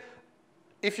singlet.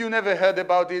 If you never heard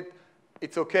about it,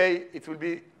 it's OK. It will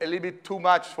be a little bit too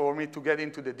much for me to get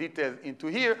into the details into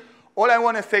here. All I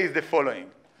want to say is the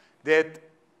following, that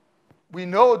we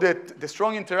know that the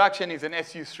strong interaction is an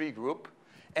SU3 group.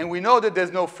 And we know that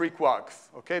there's no free quarks.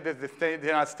 Okay? There's the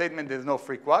general statement there's no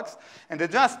free quarks. And the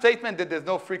general statement that there's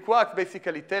no free quarks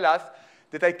basically tells us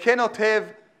that I cannot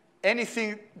have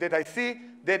anything that I see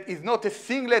that is not a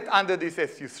singlet under this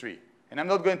SU3. And I'm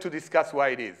not going to discuss why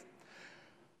it is.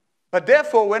 But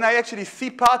therefore, when I actually see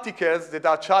particles that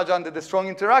are charged under the strong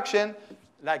interaction,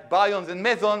 like baryons and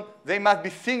mesons, they must be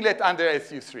singlet under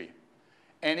SU3.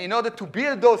 And in order to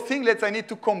build those singlets, I need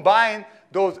to combine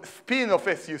those spin of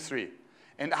SU3.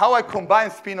 And how I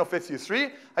combine spin of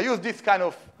SU3, I use this kind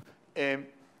of thing,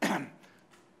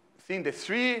 the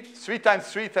 3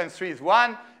 times 3 times 3 is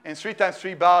 1, and 3 times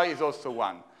 3 bar is also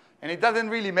 1. And it doesn't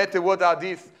really matter what are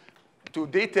these 2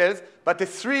 details, but the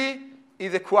 3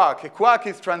 is a quark. A quark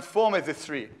is transformed as a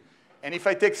 3. And if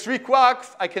I take 3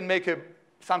 quarks, I can make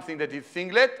something that is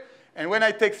singlet. And when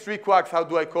I take 3 quarks, how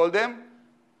do I call them?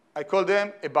 I call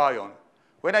them a baryon.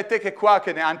 When I take a quark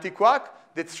and an antiquark,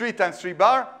 that's 3 times 3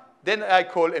 bar, then I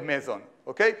call a meson.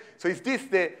 Okay? So is this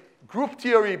the group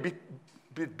theory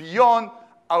beyond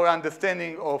our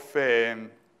understanding of the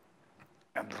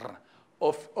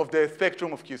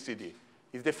spectrum of QCD?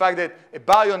 Is the fact that a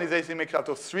baryon is asymmetric out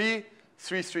of 3,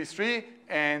 3, 3, 3,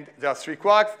 and there are 3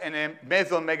 quarks, and a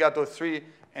meson makes out of 3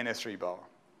 and a 3 bar.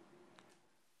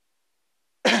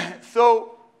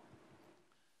 So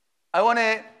I want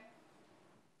to,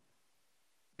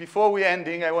 before we're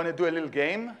ending, I want to do a little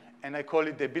game, and I call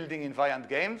it the building invariant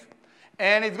games.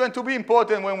 And it's going to be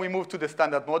important when we move to the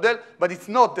standard model, but it's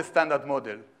not the standard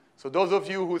model. So those of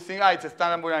you who think, it's a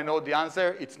standard model, I know the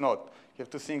answer, it's not. You have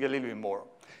to think a little bit more.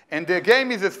 And the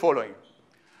game is as following.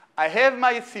 I have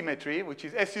my symmetry, which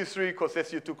is SU3 cos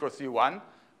SU2 cross U1,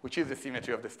 which is the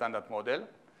symmetry of the standard model.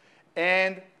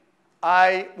 And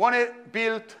I want to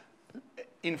build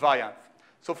invariance.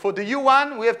 So for the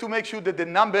U1, we have to make sure that the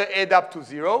number add up to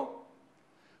 0.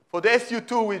 For the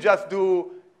SU2, we just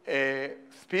do a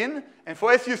spin. And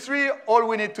for SU3, all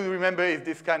we need to remember is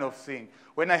this kind of thing.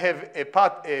 When I have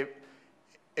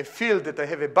a field that I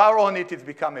have a bar on it, it's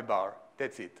become a bar.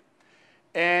 That's it.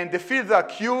 And the fields are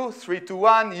Q, 3 to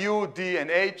 1, U, D, and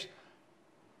H.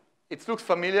 It looks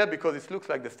familiar because it looks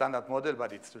like the standard model,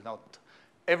 but it's not.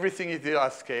 Everything is there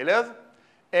as scalars.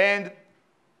 And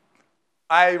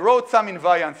I wrote some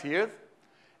invariants here.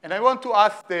 And I want to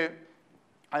ask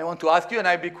you, and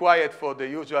I'll be quiet for the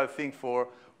usual thing for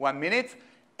 1 minute.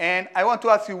 And I want to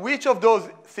ask you which of those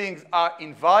things are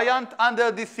invariant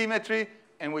under this symmetry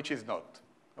and which is not.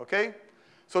 Okay?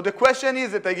 So the question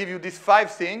is that I give you these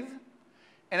 5 things.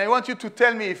 And I want you to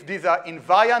tell me if these are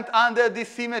invariant under this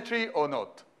symmetry or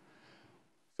not.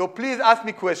 So please ask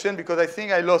me questions, because I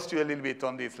think I lost you a little bit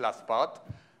on this last part.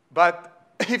 But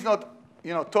if not,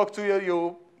 talk to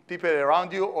you people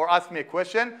around you or ask me a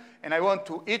question. and I want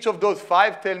to, each of those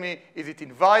 5, tell me, is it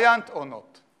invariant or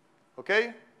not?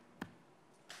 Okay?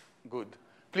 Good.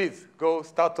 Please, go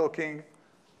start talking.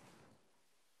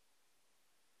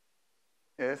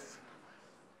 Yes?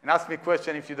 And ask me a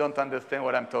question if you don't understand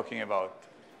what I'm talking about.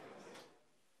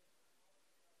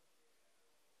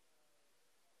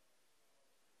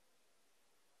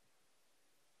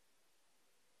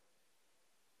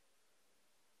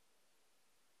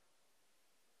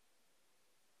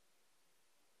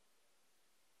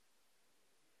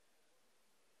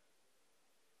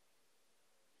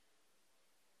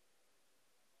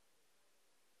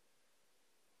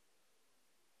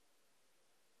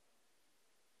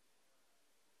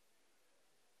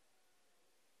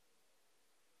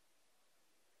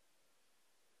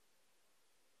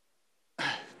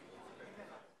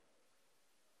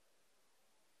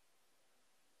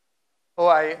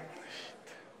 Oh,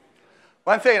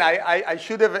 one thing I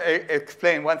should have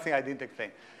explained, one thing I didn't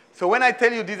explain. So when I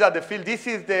tell you these are the fields, this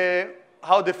is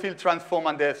how the field transform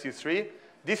under SU3.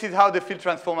 This is how the field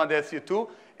transform under SU2.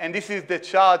 And this is the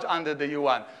charge under the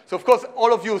U1. So of course,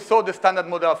 all of you saw the standard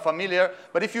model are familiar.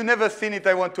 But if you've never seen it,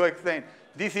 I want to explain.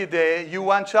 This is the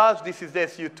U1 charge. This is the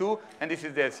SU2. And this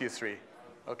is the SU3.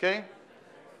 OK?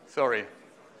 Sorry.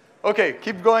 OK,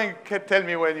 keep going. Tell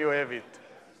me when you have it.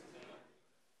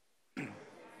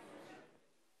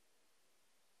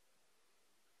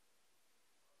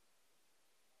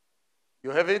 You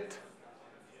have it?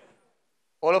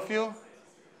 All of you?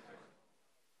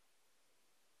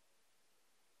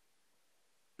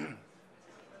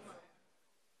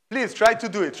 Please try to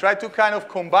do it. Try to kind of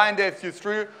combine the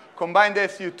SU3, combine the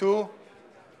SU2.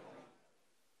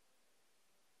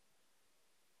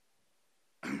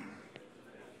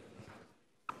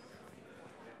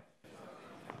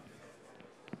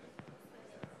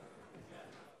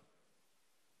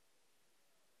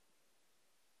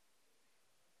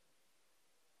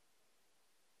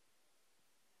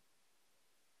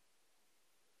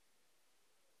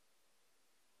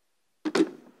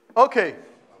 Okay.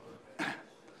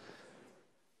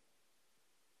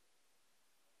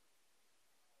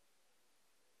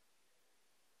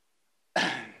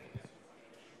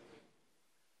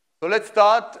 So let's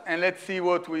start and let's see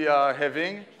what we are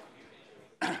having.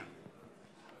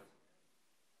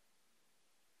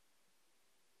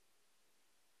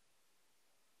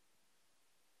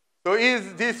 So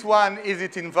is this one, is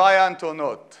it invariant or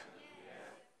not?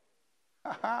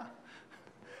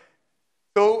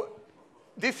 So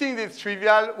this thing is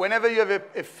trivial. Whenever you have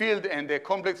a field and the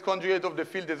complex conjugate of the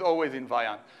field is always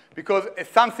invariant. Because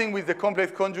something with the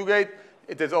complex conjugate,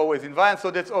 it is always invariant. So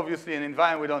that's obviously an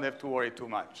invariant. We don't have to worry too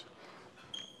much.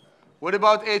 What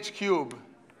about H cube?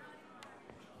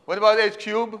 What about H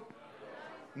cube?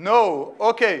 No.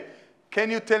 OK. Can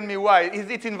you tell me why? Is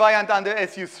it invariant under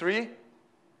SU3?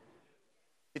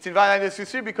 It's invariant under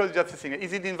SU3 because it's just a single.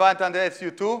 Is it invariant under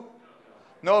SU2?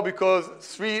 No, because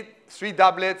three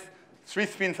doublets, 3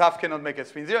 spins half cannot make a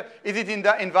spin 0. Is it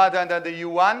invariant under the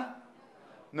U1?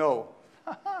 No.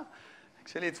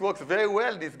 Actually, it works very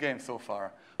well, this game so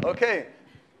far. OK.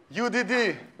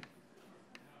 UDD.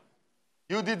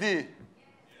 UDD.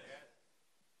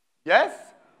 Yes?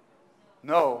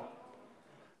 No.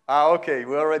 OK,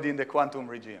 we're already in the quantum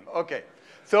regime. OK.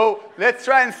 So let's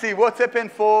try and see what's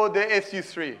happened for the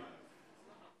SU3.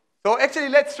 So actually,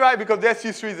 let's try, because the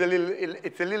SU3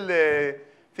 is a little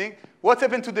thing. What's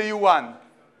happened to the U1?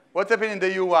 What's happened in the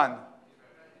U1?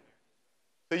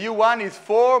 The U1 is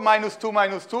 4 minus 2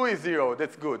 minus 2 is 0.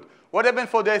 That's good. What happened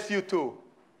for the SU2?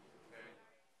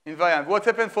 Invariant. What's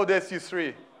happened for the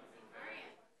SU3?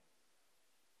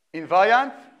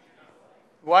 Invariant?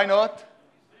 Why not?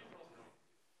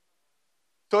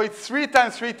 So it's 3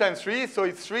 times 3 times 3. So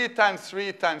it's 3 times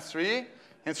 3 times 3.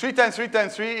 And 3 times 3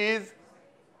 times 3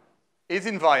 is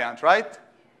invariant, right?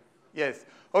 Yes.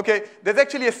 OK, there's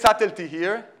actually a subtlety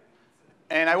here.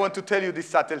 And I want to tell you this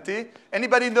subtlety.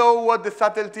 Anybody know what the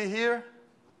subtlety here?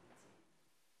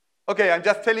 OK, I'm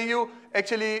just telling you,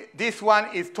 actually, this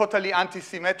one is totally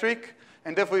antisymmetric.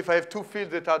 And therefore, if I have two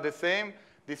fields that are the same,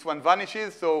 this one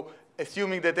vanishes. So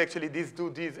assuming that actually these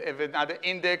have another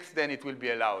index, then it will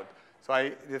be allowed.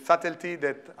 So the subtlety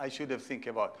that I should have think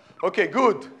about. OK,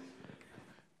 good.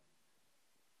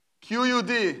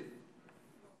 QUD.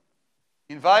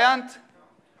 Invariant?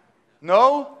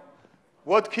 No?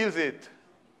 What kills it?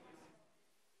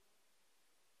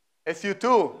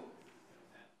 SU2.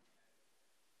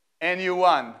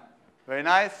 NU1. Very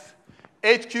nice.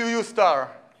 HQU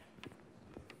star.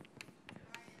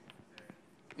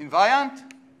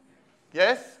 Invariant?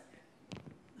 Yes?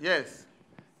 Yes.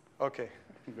 OK,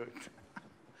 good.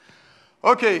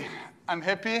 OK, I'm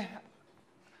happy.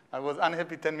 I was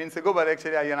unhappy 10 minutes ago, but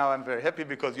actually now I'm very happy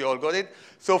because you all got it.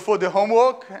 So for the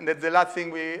homework, and that's the last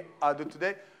thing we do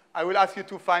today, I will ask you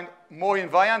to find more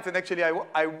invariants, and actually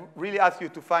I really ask you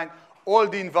to find all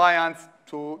the invariants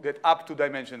that up to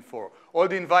dimension 4. All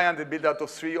the invariants that build out of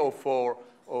 3 or 4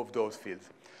 of those fields.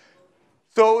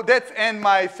 So that's end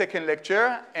my second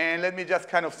lecture, and let me just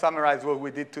kind of summarize what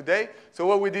we did today. So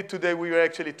what we did today, we were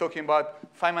actually talking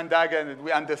about Feynman diagrams, and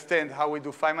we understand how we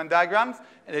do Feynman diagrams,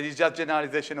 and it is just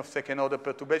generalization of second-order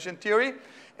perturbation theory.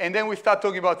 And then we start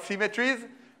talking about symmetries,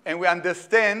 and we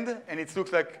understand, and it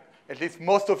looks like at least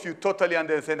most of you totally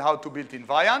understand how to build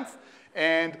invariants.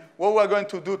 And what we're going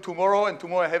to do tomorrow, and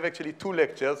tomorrow I have actually 2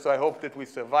 lectures, so I hope that we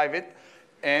survive it.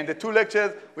 And the 2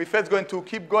 lectures, we're first going to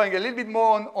keep going a little bit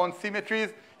more on symmetries,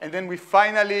 and then we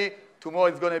finally,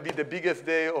 tomorrow is going to be the biggest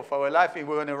day of our life, and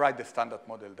we're going to write the standard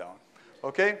model down.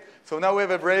 Okay? So now we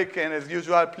have a break, and as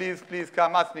usual, please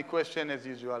come ask me questions as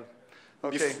usual.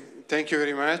 Okay. Thank you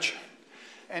very much.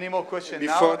 Any more questions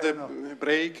Before now? the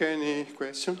break, any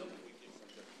question?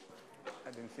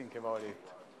 I didn't think about it.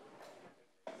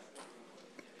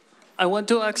 I want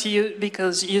to ask you,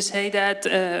 because you say that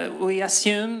we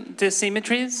assume the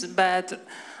symmetries, but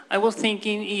I was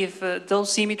thinking if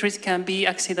those symmetries can be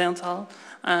accidental,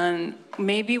 and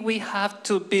maybe we have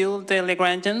to build the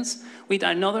Lagrangians with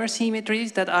another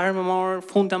symmetries that are more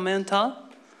fundamental.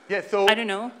 Yeah, so I don't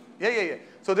know. Yeah.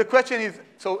 So the question is,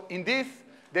 so in this,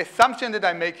 the assumption that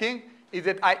I'm making is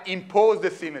that I impose the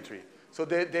symmetry. So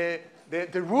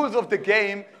the rules of the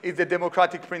game is the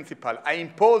democratic principle. I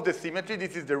impose the symmetry,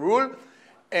 this is the rule,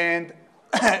 and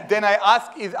then I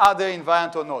ask, are they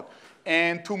invariant or not?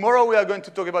 And tomorrow we are going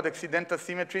to talk about accidental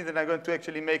symmetries, and I'm going to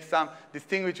actually make some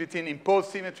distinguish between imposed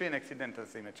symmetry and accidental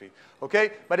symmetry.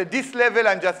 Okay? But at this level,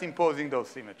 I'm just imposing those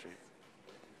symmetries.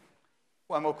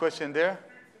 One more question there.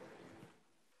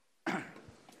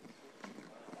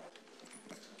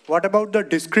 What about the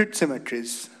discrete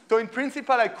symmetries? So in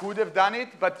principle, I could have done it,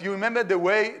 but you remember the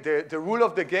way, the rule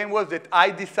of the game was that I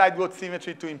decide what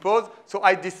symmetry to impose, so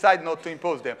I decide not to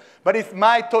impose them. But it's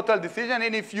my total decision,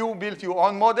 and if you build your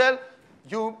own model,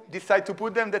 you decide to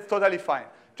put them, that's totally fine.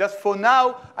 Just for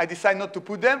now, I decide not to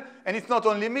put them, and it's not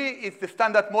only me, it's the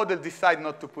standard model decide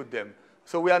not to put them.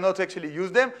 So we are not actually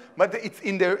use them, but it's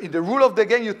in the rule of the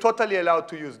game, you're totally allowed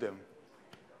to use them.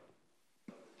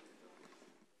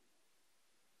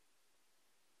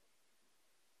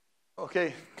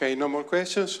 Okay. Okay, no more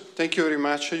questions. Thank you very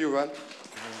much, Yuval.